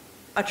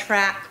a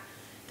track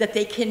that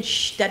they can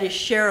that is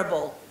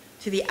shareable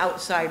to the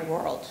outside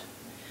world.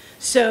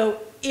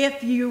 So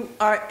if you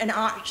are an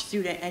art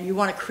student and you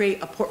want to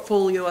create a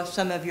portfolio of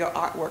some of your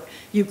artwork,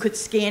 you could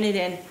scan it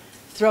in,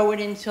 throw it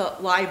into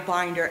live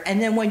binder,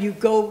 and then when you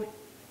go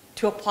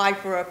to apply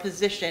for a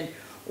position,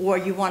 or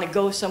you want to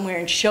go somewhere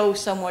and show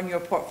someone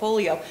your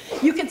portfolio,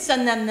 you can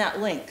send them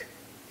that link.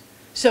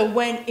 So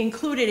when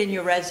included in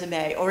your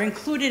resume or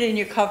included in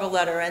your cover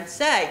letter, and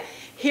say,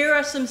 here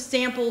are some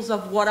samples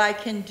of what I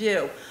can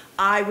do.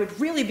 I would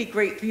really be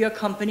great for your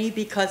company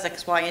because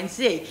X, Y, and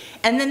Z.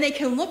 And then they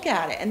can look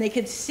at it and they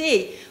can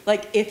see,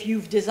 like if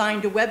you've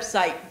designed a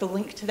website, the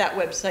link to that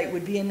website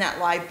would be in that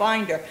live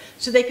binder.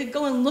 So they could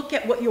go and look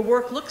at what your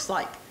work looks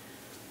like.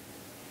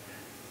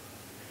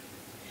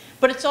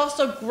 But it's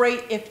also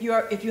great if you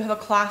have a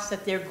class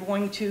that they're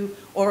going to,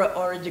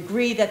 or a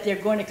degree that they're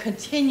going to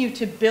continue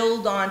to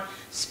build on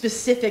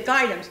specific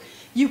items.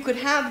 You could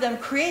have them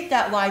create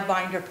that live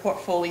binder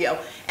portfolio,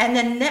 and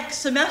then next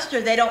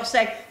semester they don't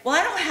say, well,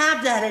 I don't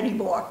have that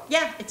anymore.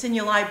 Yeah, it's in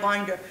your live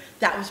binder.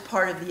 That was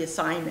part of the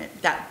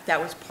assignment. That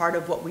was part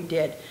of what we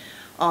did,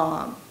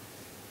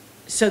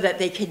 so that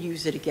they can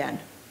use it again.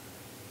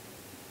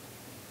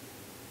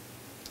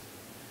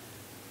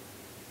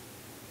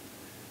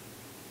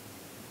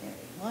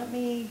 Let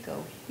me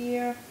go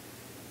here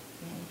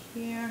and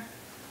here.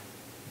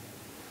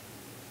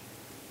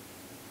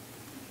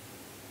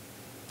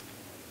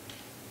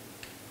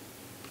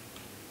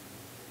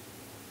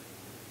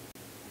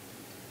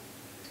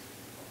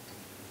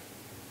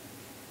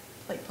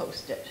 Like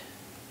Post-it.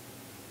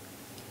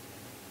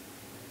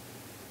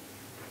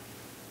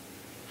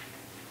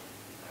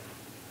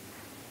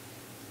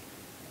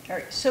 All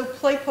right, so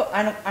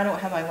I don't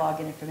have my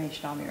login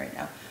information on me right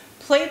now.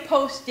 Play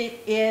Post-it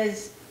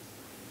is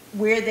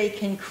where they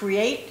can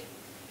create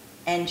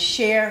and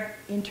share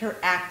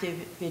interactive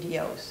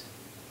videos.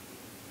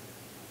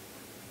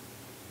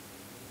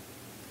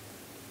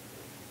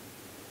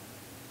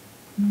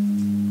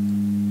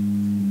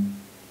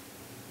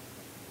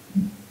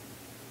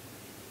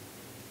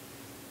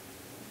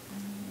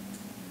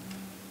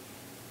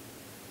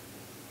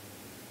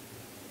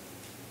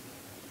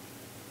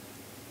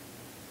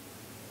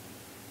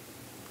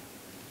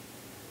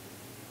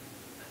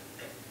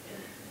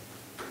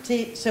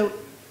 See, so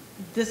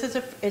this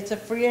is it's a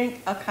free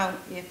account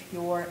if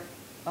you're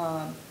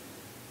an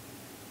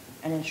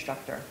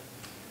instructor.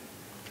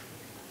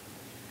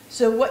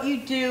 So what you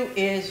do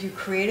is you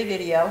create a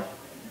video,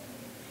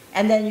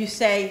 and then you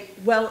say,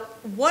 well,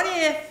 what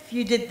if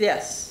you did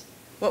this?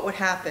 What would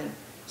happen?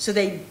 So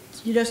they,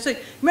 so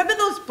remember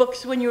those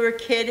books when you were a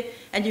kid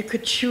and you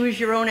could choose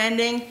your own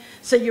ending?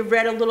 So you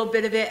read a little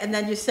bit of it and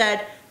then you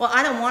said, well,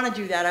 I don't want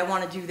to do that, I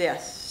want to do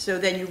this. So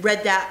then you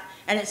read that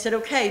and it said,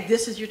 okay,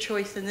 this is your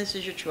choice and this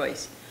is your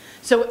choice.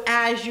 So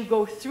as you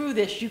go through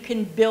this, you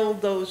can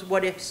build those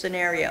what if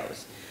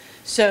scenarios.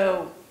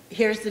 So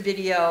here's the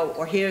video,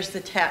 or here's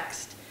the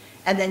text,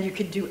 and then you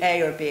could do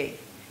A or B.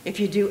 If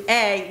you do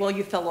A, well,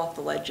 you fell off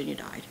the ledge and you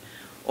died.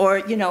 Or,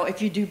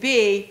 if you do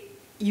B,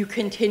 you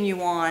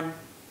continue on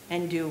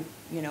and do,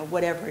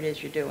 whatever it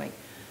is you're doing.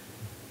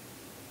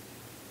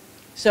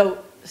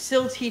 So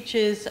Sil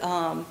teaches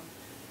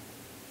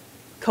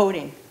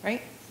coding,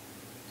 right?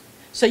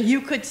 So you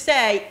could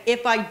say,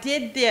 if I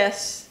did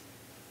this,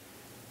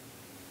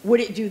 would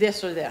it do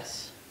this or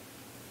this?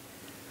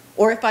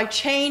 Or if I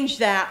change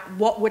that,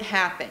 what would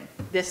happen?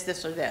 This,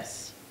 this, or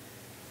this.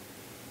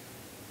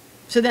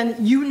 So then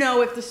you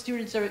know if the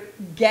students are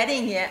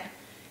getting it,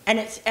 and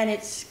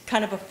it's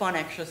kind of a fun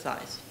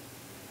exercise.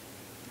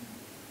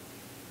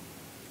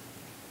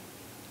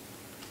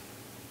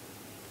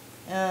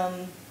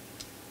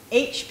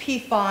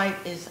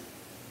 HP5 is,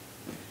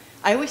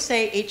 I always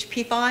say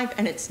HP5,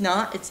 and it's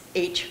not, it's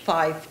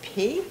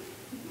H5P.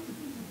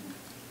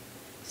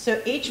 So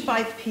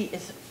H5P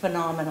is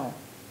phenomenal.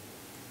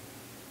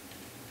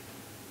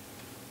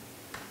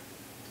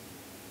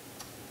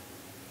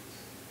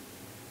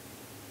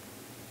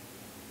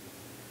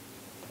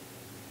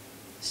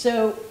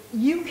 So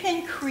you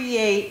can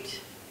create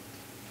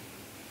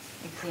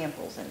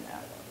examples in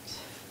that.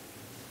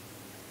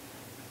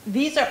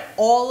 These are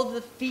all of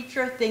the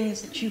feature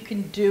things that you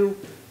can do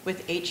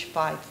with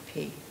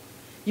H5P.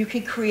 You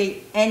can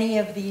create any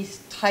of these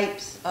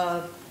types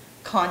of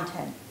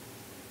content.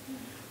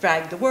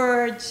 Drag the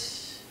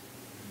words,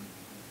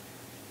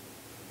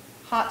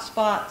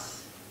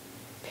 hotspots,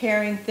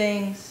 pairing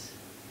things.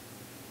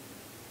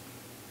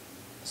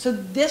 So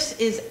this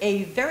is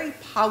a very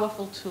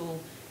powerful tool.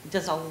 It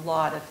does a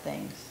lot of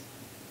things.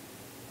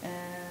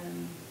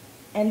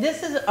 And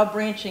this is a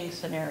branching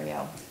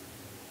scenario.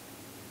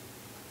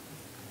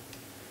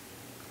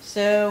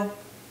 So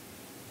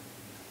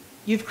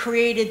you've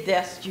created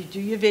this, you do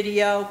your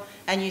video,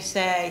 and you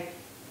say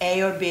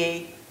A or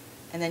B,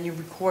 and then you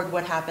record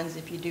what happens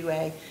if you do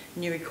A,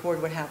 and you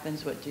record what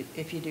happens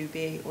if you do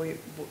B,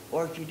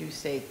 or if you do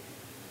C.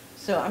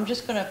 So I'm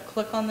just going to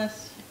click on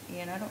this,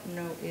 and I don't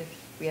know if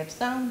we have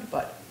sound,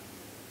 but...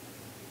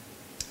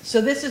 So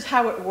this is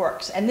how it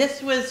works. And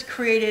this was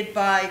created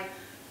by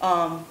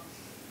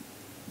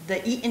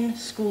the Eton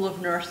School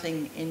of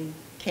Nursing in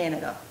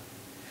Canada.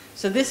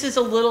 So this is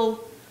a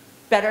little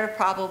better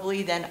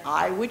probably than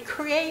I would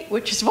create,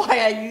 which is why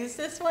I use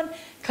this one,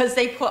 because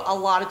they put a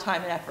lot of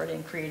time and effort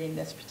in creating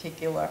this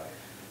particular.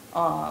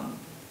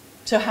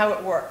 So how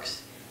it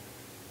works.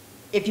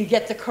 If you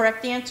get the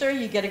correct answer,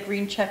 you get a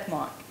green check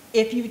mark.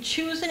 If you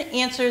choose an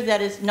answer that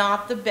is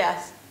not the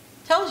best,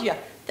 tells you,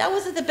 that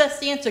wasn't the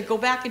best answer, go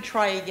back and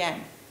try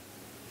again.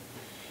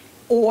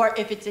 Or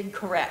if it's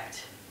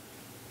incorrect.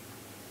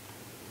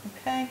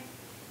 Okay?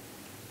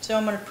 So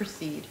I'm going to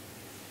proceed.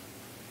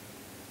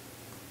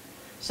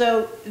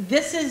 So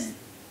this is,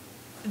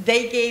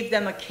 they gave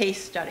them a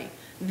case study.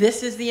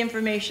 This is the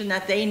information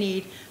that they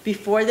need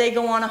before they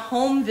go on a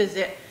home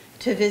visit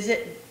to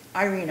visit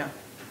Irina.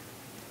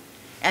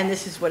 And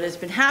this is what has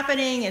been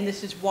happening, and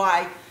this is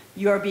why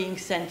you're being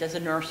sent as a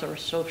nurse or a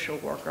social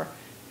worker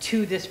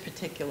to this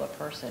particular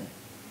person.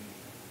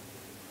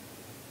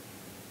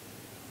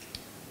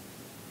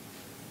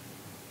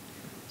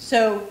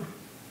 So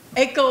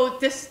it goes,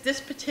 this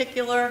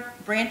particular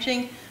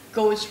branching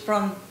goes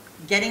from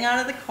getting out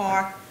of the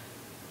car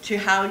to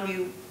how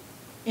you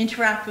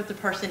interact with the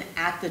person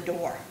at the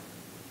door.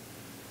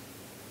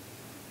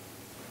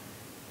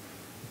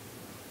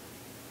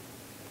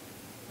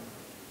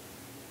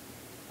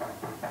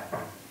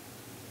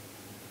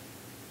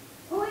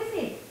 Who is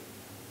it?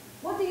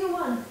 What do you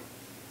want?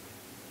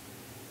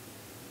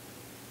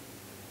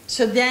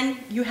 So then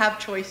you have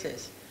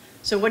choices.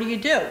 So what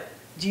do?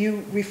 Do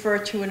you refer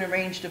to an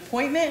arranged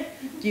appointment?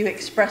 Do you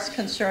express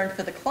concern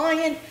for the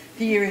client?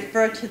 Do you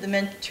refer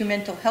to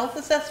mental health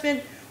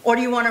assessment? Or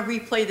do you want to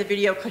replay the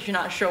video because you're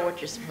not sure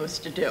what you're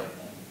supposed to do?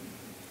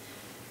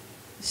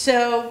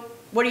 So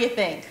what do you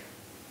think?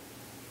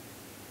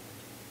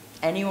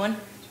 Anyone?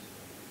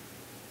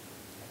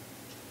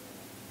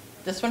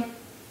 This one?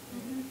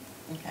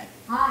 Okay.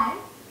 Hi,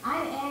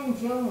 I'm Ann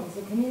Jones,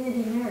 a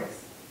community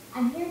nurse.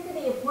 I'm here for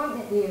the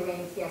appointment we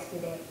arranged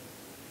yesterday.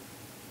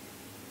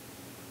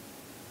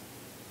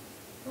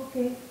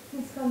 Okay,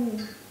 please come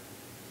in.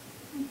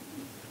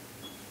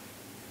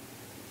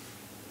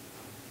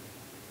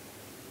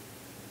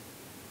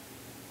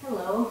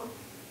 Hello.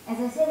 As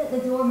I said at the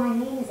door, my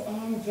name is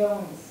Ann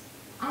Jones.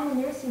 I'm a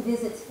nurse who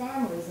visits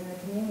families in the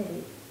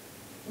community.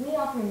 We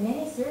offer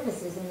many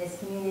services in this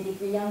community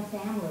for young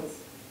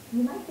families.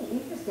 You might be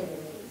interested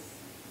in these.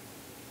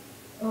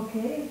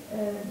 Okay,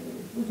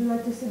 would you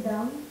like to sit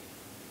down?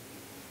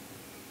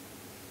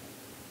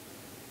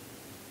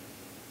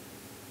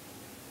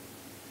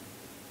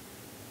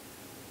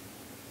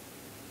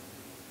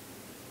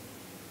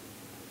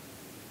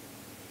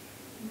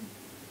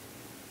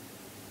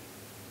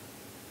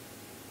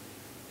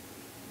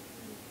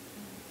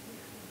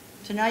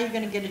 So now you're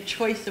going to get a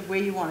choice of where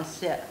you want to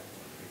sit.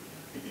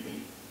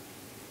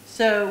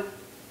 So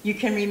you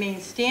can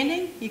remain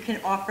standing, you can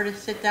offer to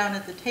sit down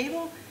at the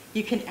table,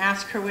 you can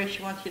ask her where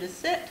she wants you to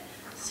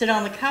sit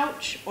on the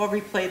couch, or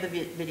replay the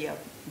video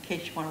in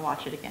case you want to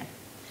watch it again.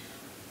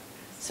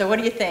 So what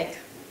do you think?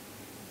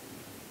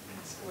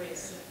 Ask where to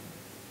sit.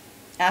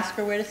 Ask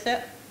her where to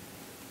sit?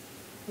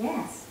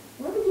 Yes.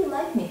 Where would you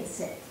like me to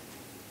sit?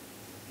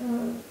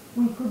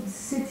 we could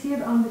sit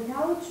here on the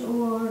couch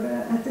or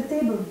at the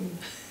table.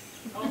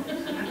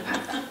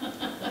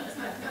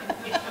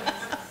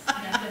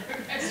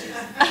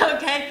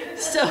 Okay,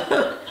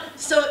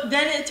 so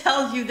then it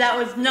tells you that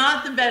was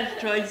not the best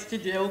choice to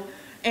do,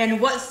 and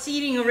what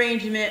seating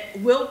arrangement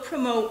will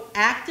promote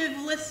active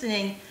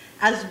listening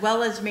as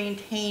well as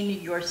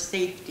maintain your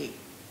safety.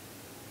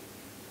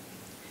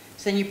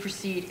 So then you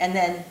proceed, and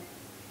then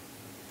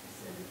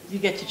you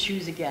get to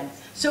choose again.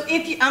 So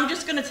if you, I'm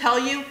just gonna tell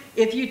you,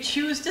 if you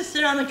choose to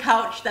sit on the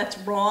couch, that's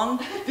wrong,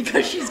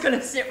 because she's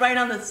gonna sit right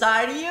on the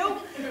side of you,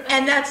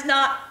 and that's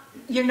not,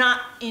 you're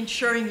not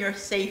ensuring your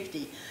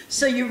safety.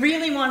 So you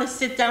really wanna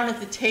sit down at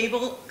the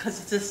table, because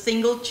it's a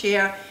single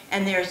chair,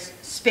 and there's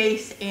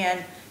space,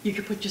 and you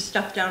can put your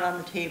stuff down on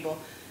the table.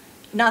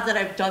 Not that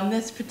I've done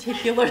this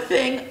particular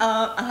thing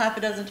a half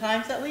a dozen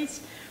times at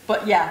least,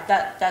 but yeah,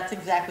 that's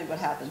exactly what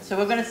happens. So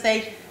we're gonna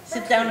say,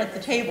 sit down at the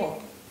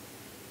table.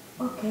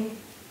 Okay.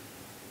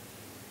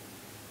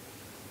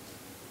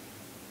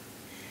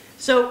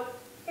 So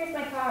Here's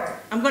my card.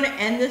 I'm going to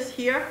end this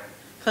here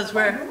because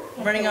we're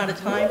running out of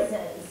time.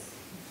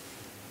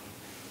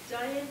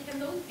 Diane,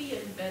 can those be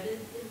embedded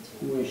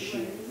into? Who is she?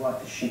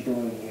 What is she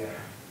doing here?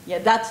 Yeah,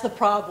 that's the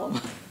problem.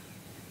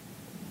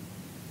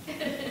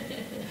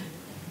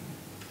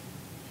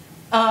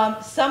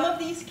 Some of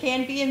these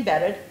can be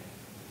embedded.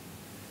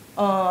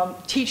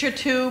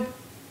 TeacherTube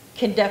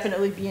can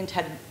definitely be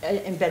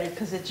embedded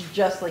because it's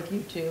just like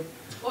YouTube.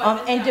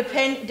 And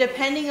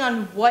depending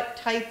on what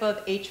type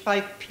of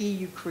H5P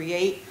you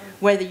create,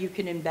 whether you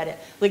can embed it.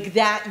 Like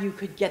that, you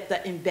could get the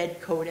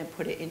embed code and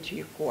put it into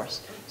your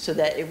course so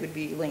that it would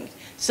be linked.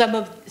 Some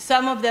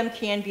of them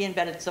can be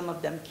embedded, some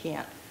of them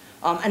can't.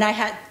 And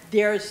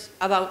there's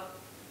about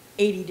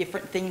 80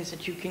 different things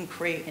that you can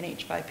create in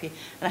H5P, and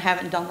I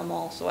haven't done them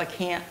all, so I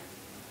can't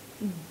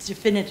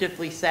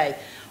definitively say,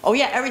 oh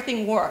yeah,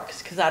 everything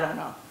works, because I don't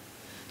know.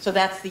 So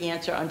that's the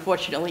answer.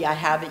 Unfortunately, I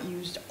haven't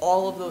used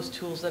all of those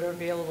tools that are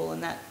available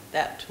in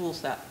that tool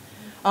set.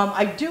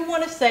 I do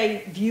want to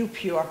say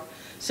ViewPure.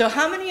 So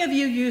how many of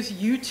you use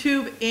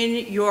YouTube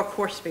in your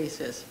course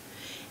spaces?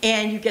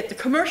 And you get the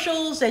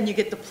commercials and you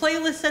get the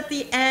playlists at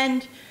the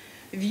end.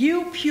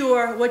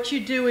 ViewPure, what you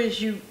do is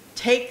you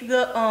take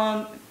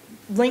the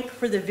link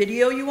for the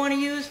video you want to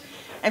use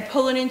and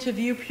pull it into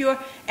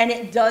ViewPure, and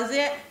it does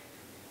it.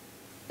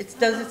 It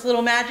does its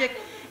little magic,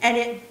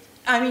 and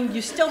I mean,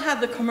 you still have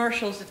the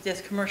commercials if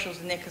there's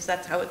commercials in there, because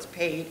that's how it's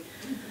paid.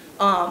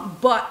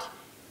 But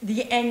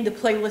the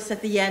playlist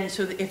at the end,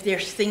 so that if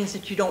there's things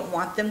that you don't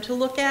want them to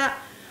look at,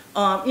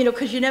 you know,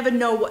 because you never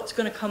know what's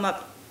going to come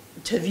up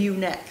to view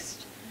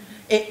next.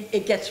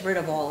 It gets rid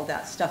of all of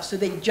that stuff. So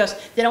they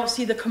don't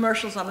see the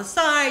commercials on the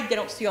side, they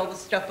don't see all the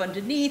stuff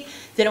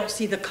underneath, they don't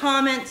see the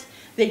comments,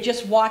 they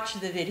just watch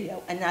the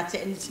video, and that's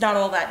it. And it's not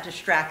all that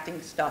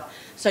distracting stuff.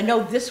 So I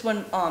know this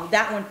one,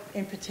 that one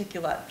in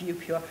particular,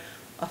 ViewPure,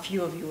 a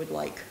few of you would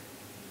like.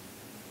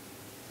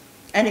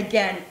 And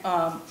again,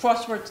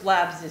 Crosswords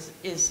Labs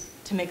is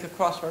to make a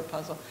crossword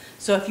puzzle.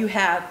 So if you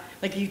have,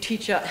 like you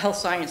teach a health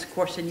science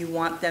course and you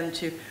want them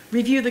to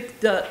review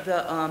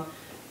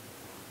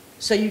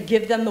so you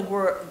give them the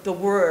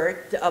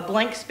word, a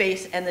blank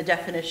space and the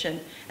definition,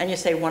 and you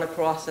say one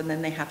across, and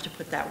then they have to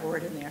put that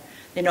word in there.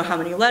 They know how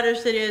many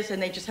letters it is,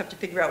 and they just have to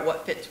figure out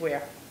what fits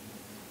where.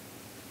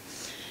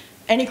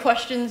 Any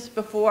questions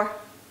before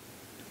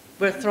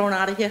we're thrown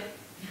out of here?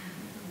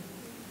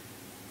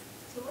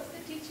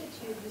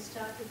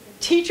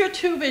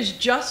 TeacherTube is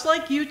just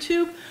like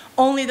YouTube,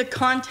 only the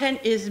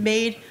content is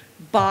made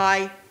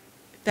by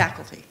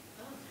faculty.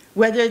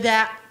 Whether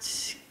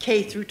that's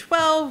K through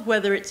 12,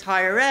 whether it's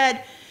higher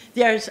ed,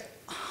 there's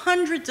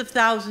hundreds of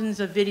thousands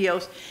of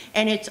videos,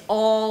 and it's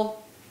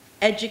all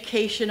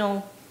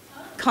educational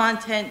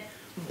content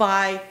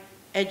by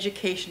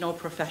educational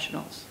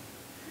professionals.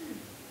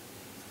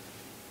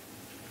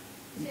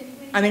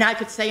 I mean, I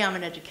could say I'm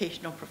an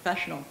educational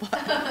professional, but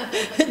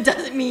it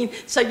doesn't mean,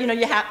 so you know,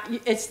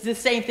 it's the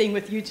same thing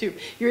with YouTube.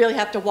 You really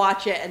have to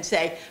watch it and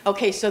say,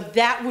 okay, so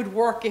that would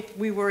work if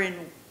we were in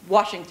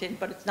Washington,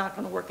 but it's not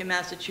going to work in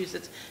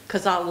Massachusetts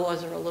because our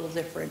laws are a little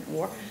different,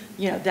 or,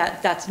 you know,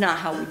 that's not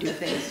how we do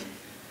things.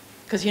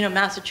 Because, you know,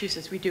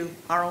 Massachusetts, we do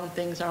our own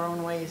things, our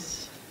own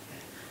ways.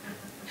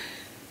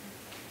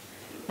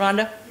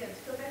 Rhonda? Yeah,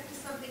 to go back to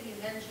something you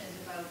mentioned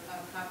about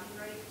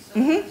copyright. So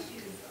once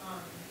you,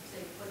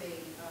 say, put a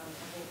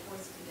whole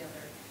course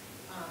together,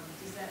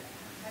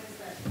 how does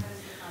the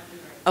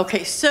copyright?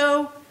 Okay,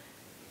 so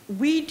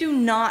we do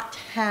not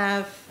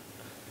have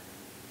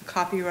a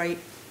copyright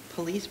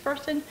police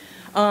person.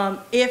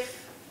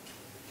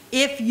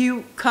 If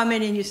you come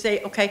in and you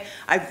say, okay,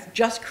 I've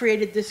just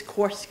created this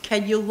course,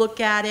 can you look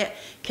at it?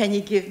 Can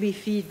you give me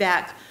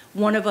feedback?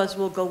 One of us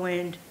will go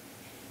in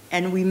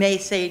and we may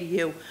say to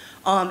you,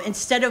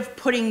 instead of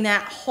putting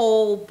that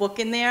whole book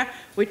in there,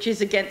 which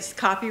is against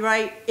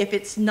copyright, if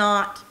it's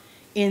not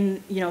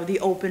in, you know, the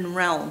open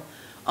realm,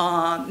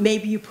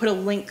 maybe you put a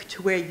link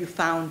to where you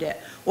found it,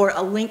 or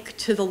a link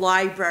to the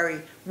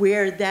library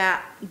where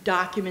that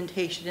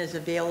documentation is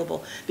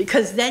available,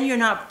 because then you're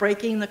not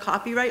breaking the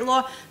copyright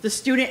law. The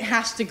student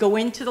has to go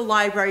into the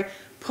library,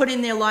 put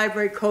in their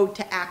library code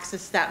to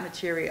access that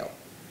material.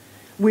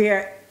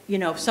 Where, you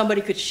know,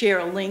 somebody could share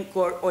a link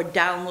or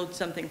download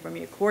something from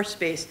your course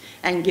space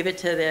and give it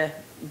to the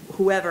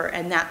whoever,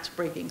 and that's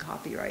breaking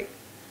copyright.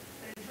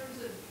 But in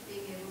terms of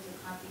being able to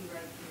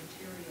copyright the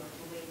material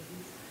the way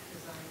you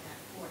designed that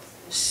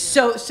course.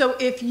 So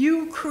if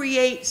you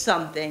create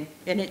something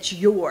and it's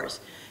yours,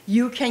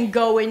 you can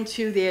go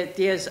into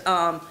there's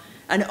an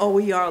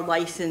OER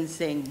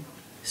licensing.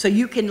 So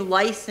you can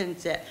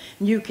license it.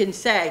 You can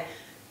say,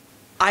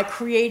 I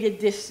created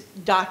this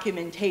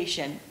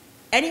documentation.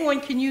 Anyone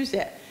can use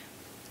it.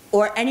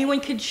 Or anyone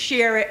can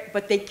share it,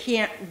 but they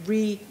can't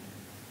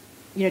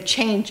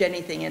change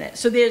anything in it.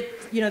 So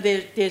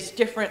there's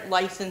different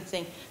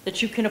licensing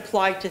that you can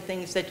apply to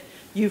things that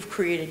you've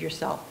created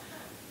yourself.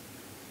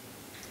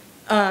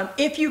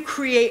 If you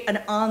create an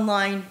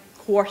online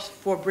course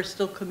for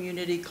Bristol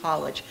Community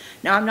College,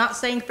 now I'm not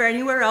saying for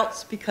anywhere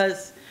else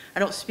because I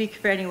don't speak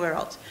for anywhere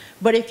else,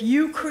 but if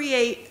you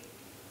create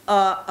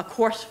a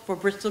course for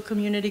Bristol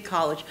Community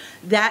College,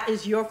 that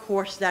is your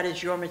course, that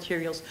is your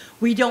materials.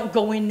 We don't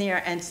go in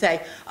there and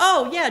say,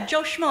 oh yeah,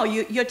 Joe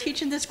Schmo, you're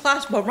teaching this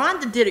class, but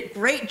Rhonda did a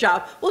great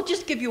job, we'll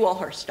just give you all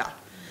her stuff.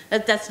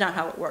 That's not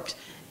how it works.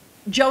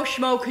 Joe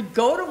Schmo could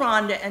go to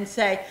Rhonda and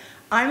say,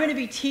 I'm going to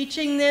be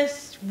teaching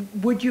this,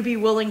 would you be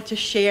willing to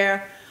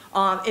share?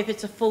 If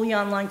it's a fully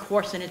online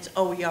course and it's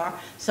OER,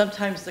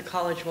 sometimes the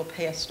college will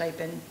pay a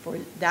stipend for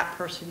that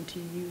person to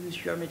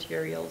use your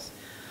materials.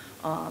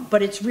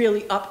 But it's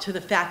really up to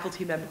the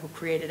faculty member who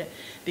created it,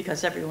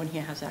 because everyone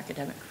here has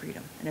academic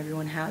freedom and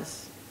everyone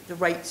has the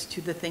rights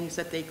to the things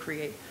that they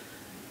create.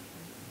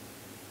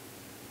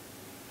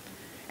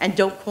 And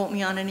don't quote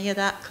me on any of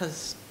that,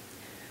 because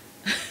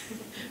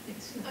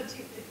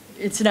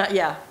it's not,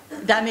 yeah,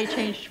 that may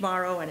change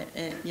tomorrow,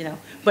 and you know,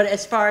 but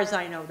as far as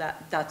I know,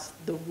 that's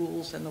the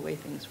rules and the way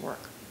things work.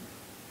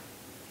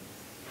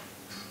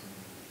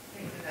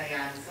 Thank you,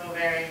 Diane, so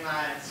very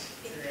much.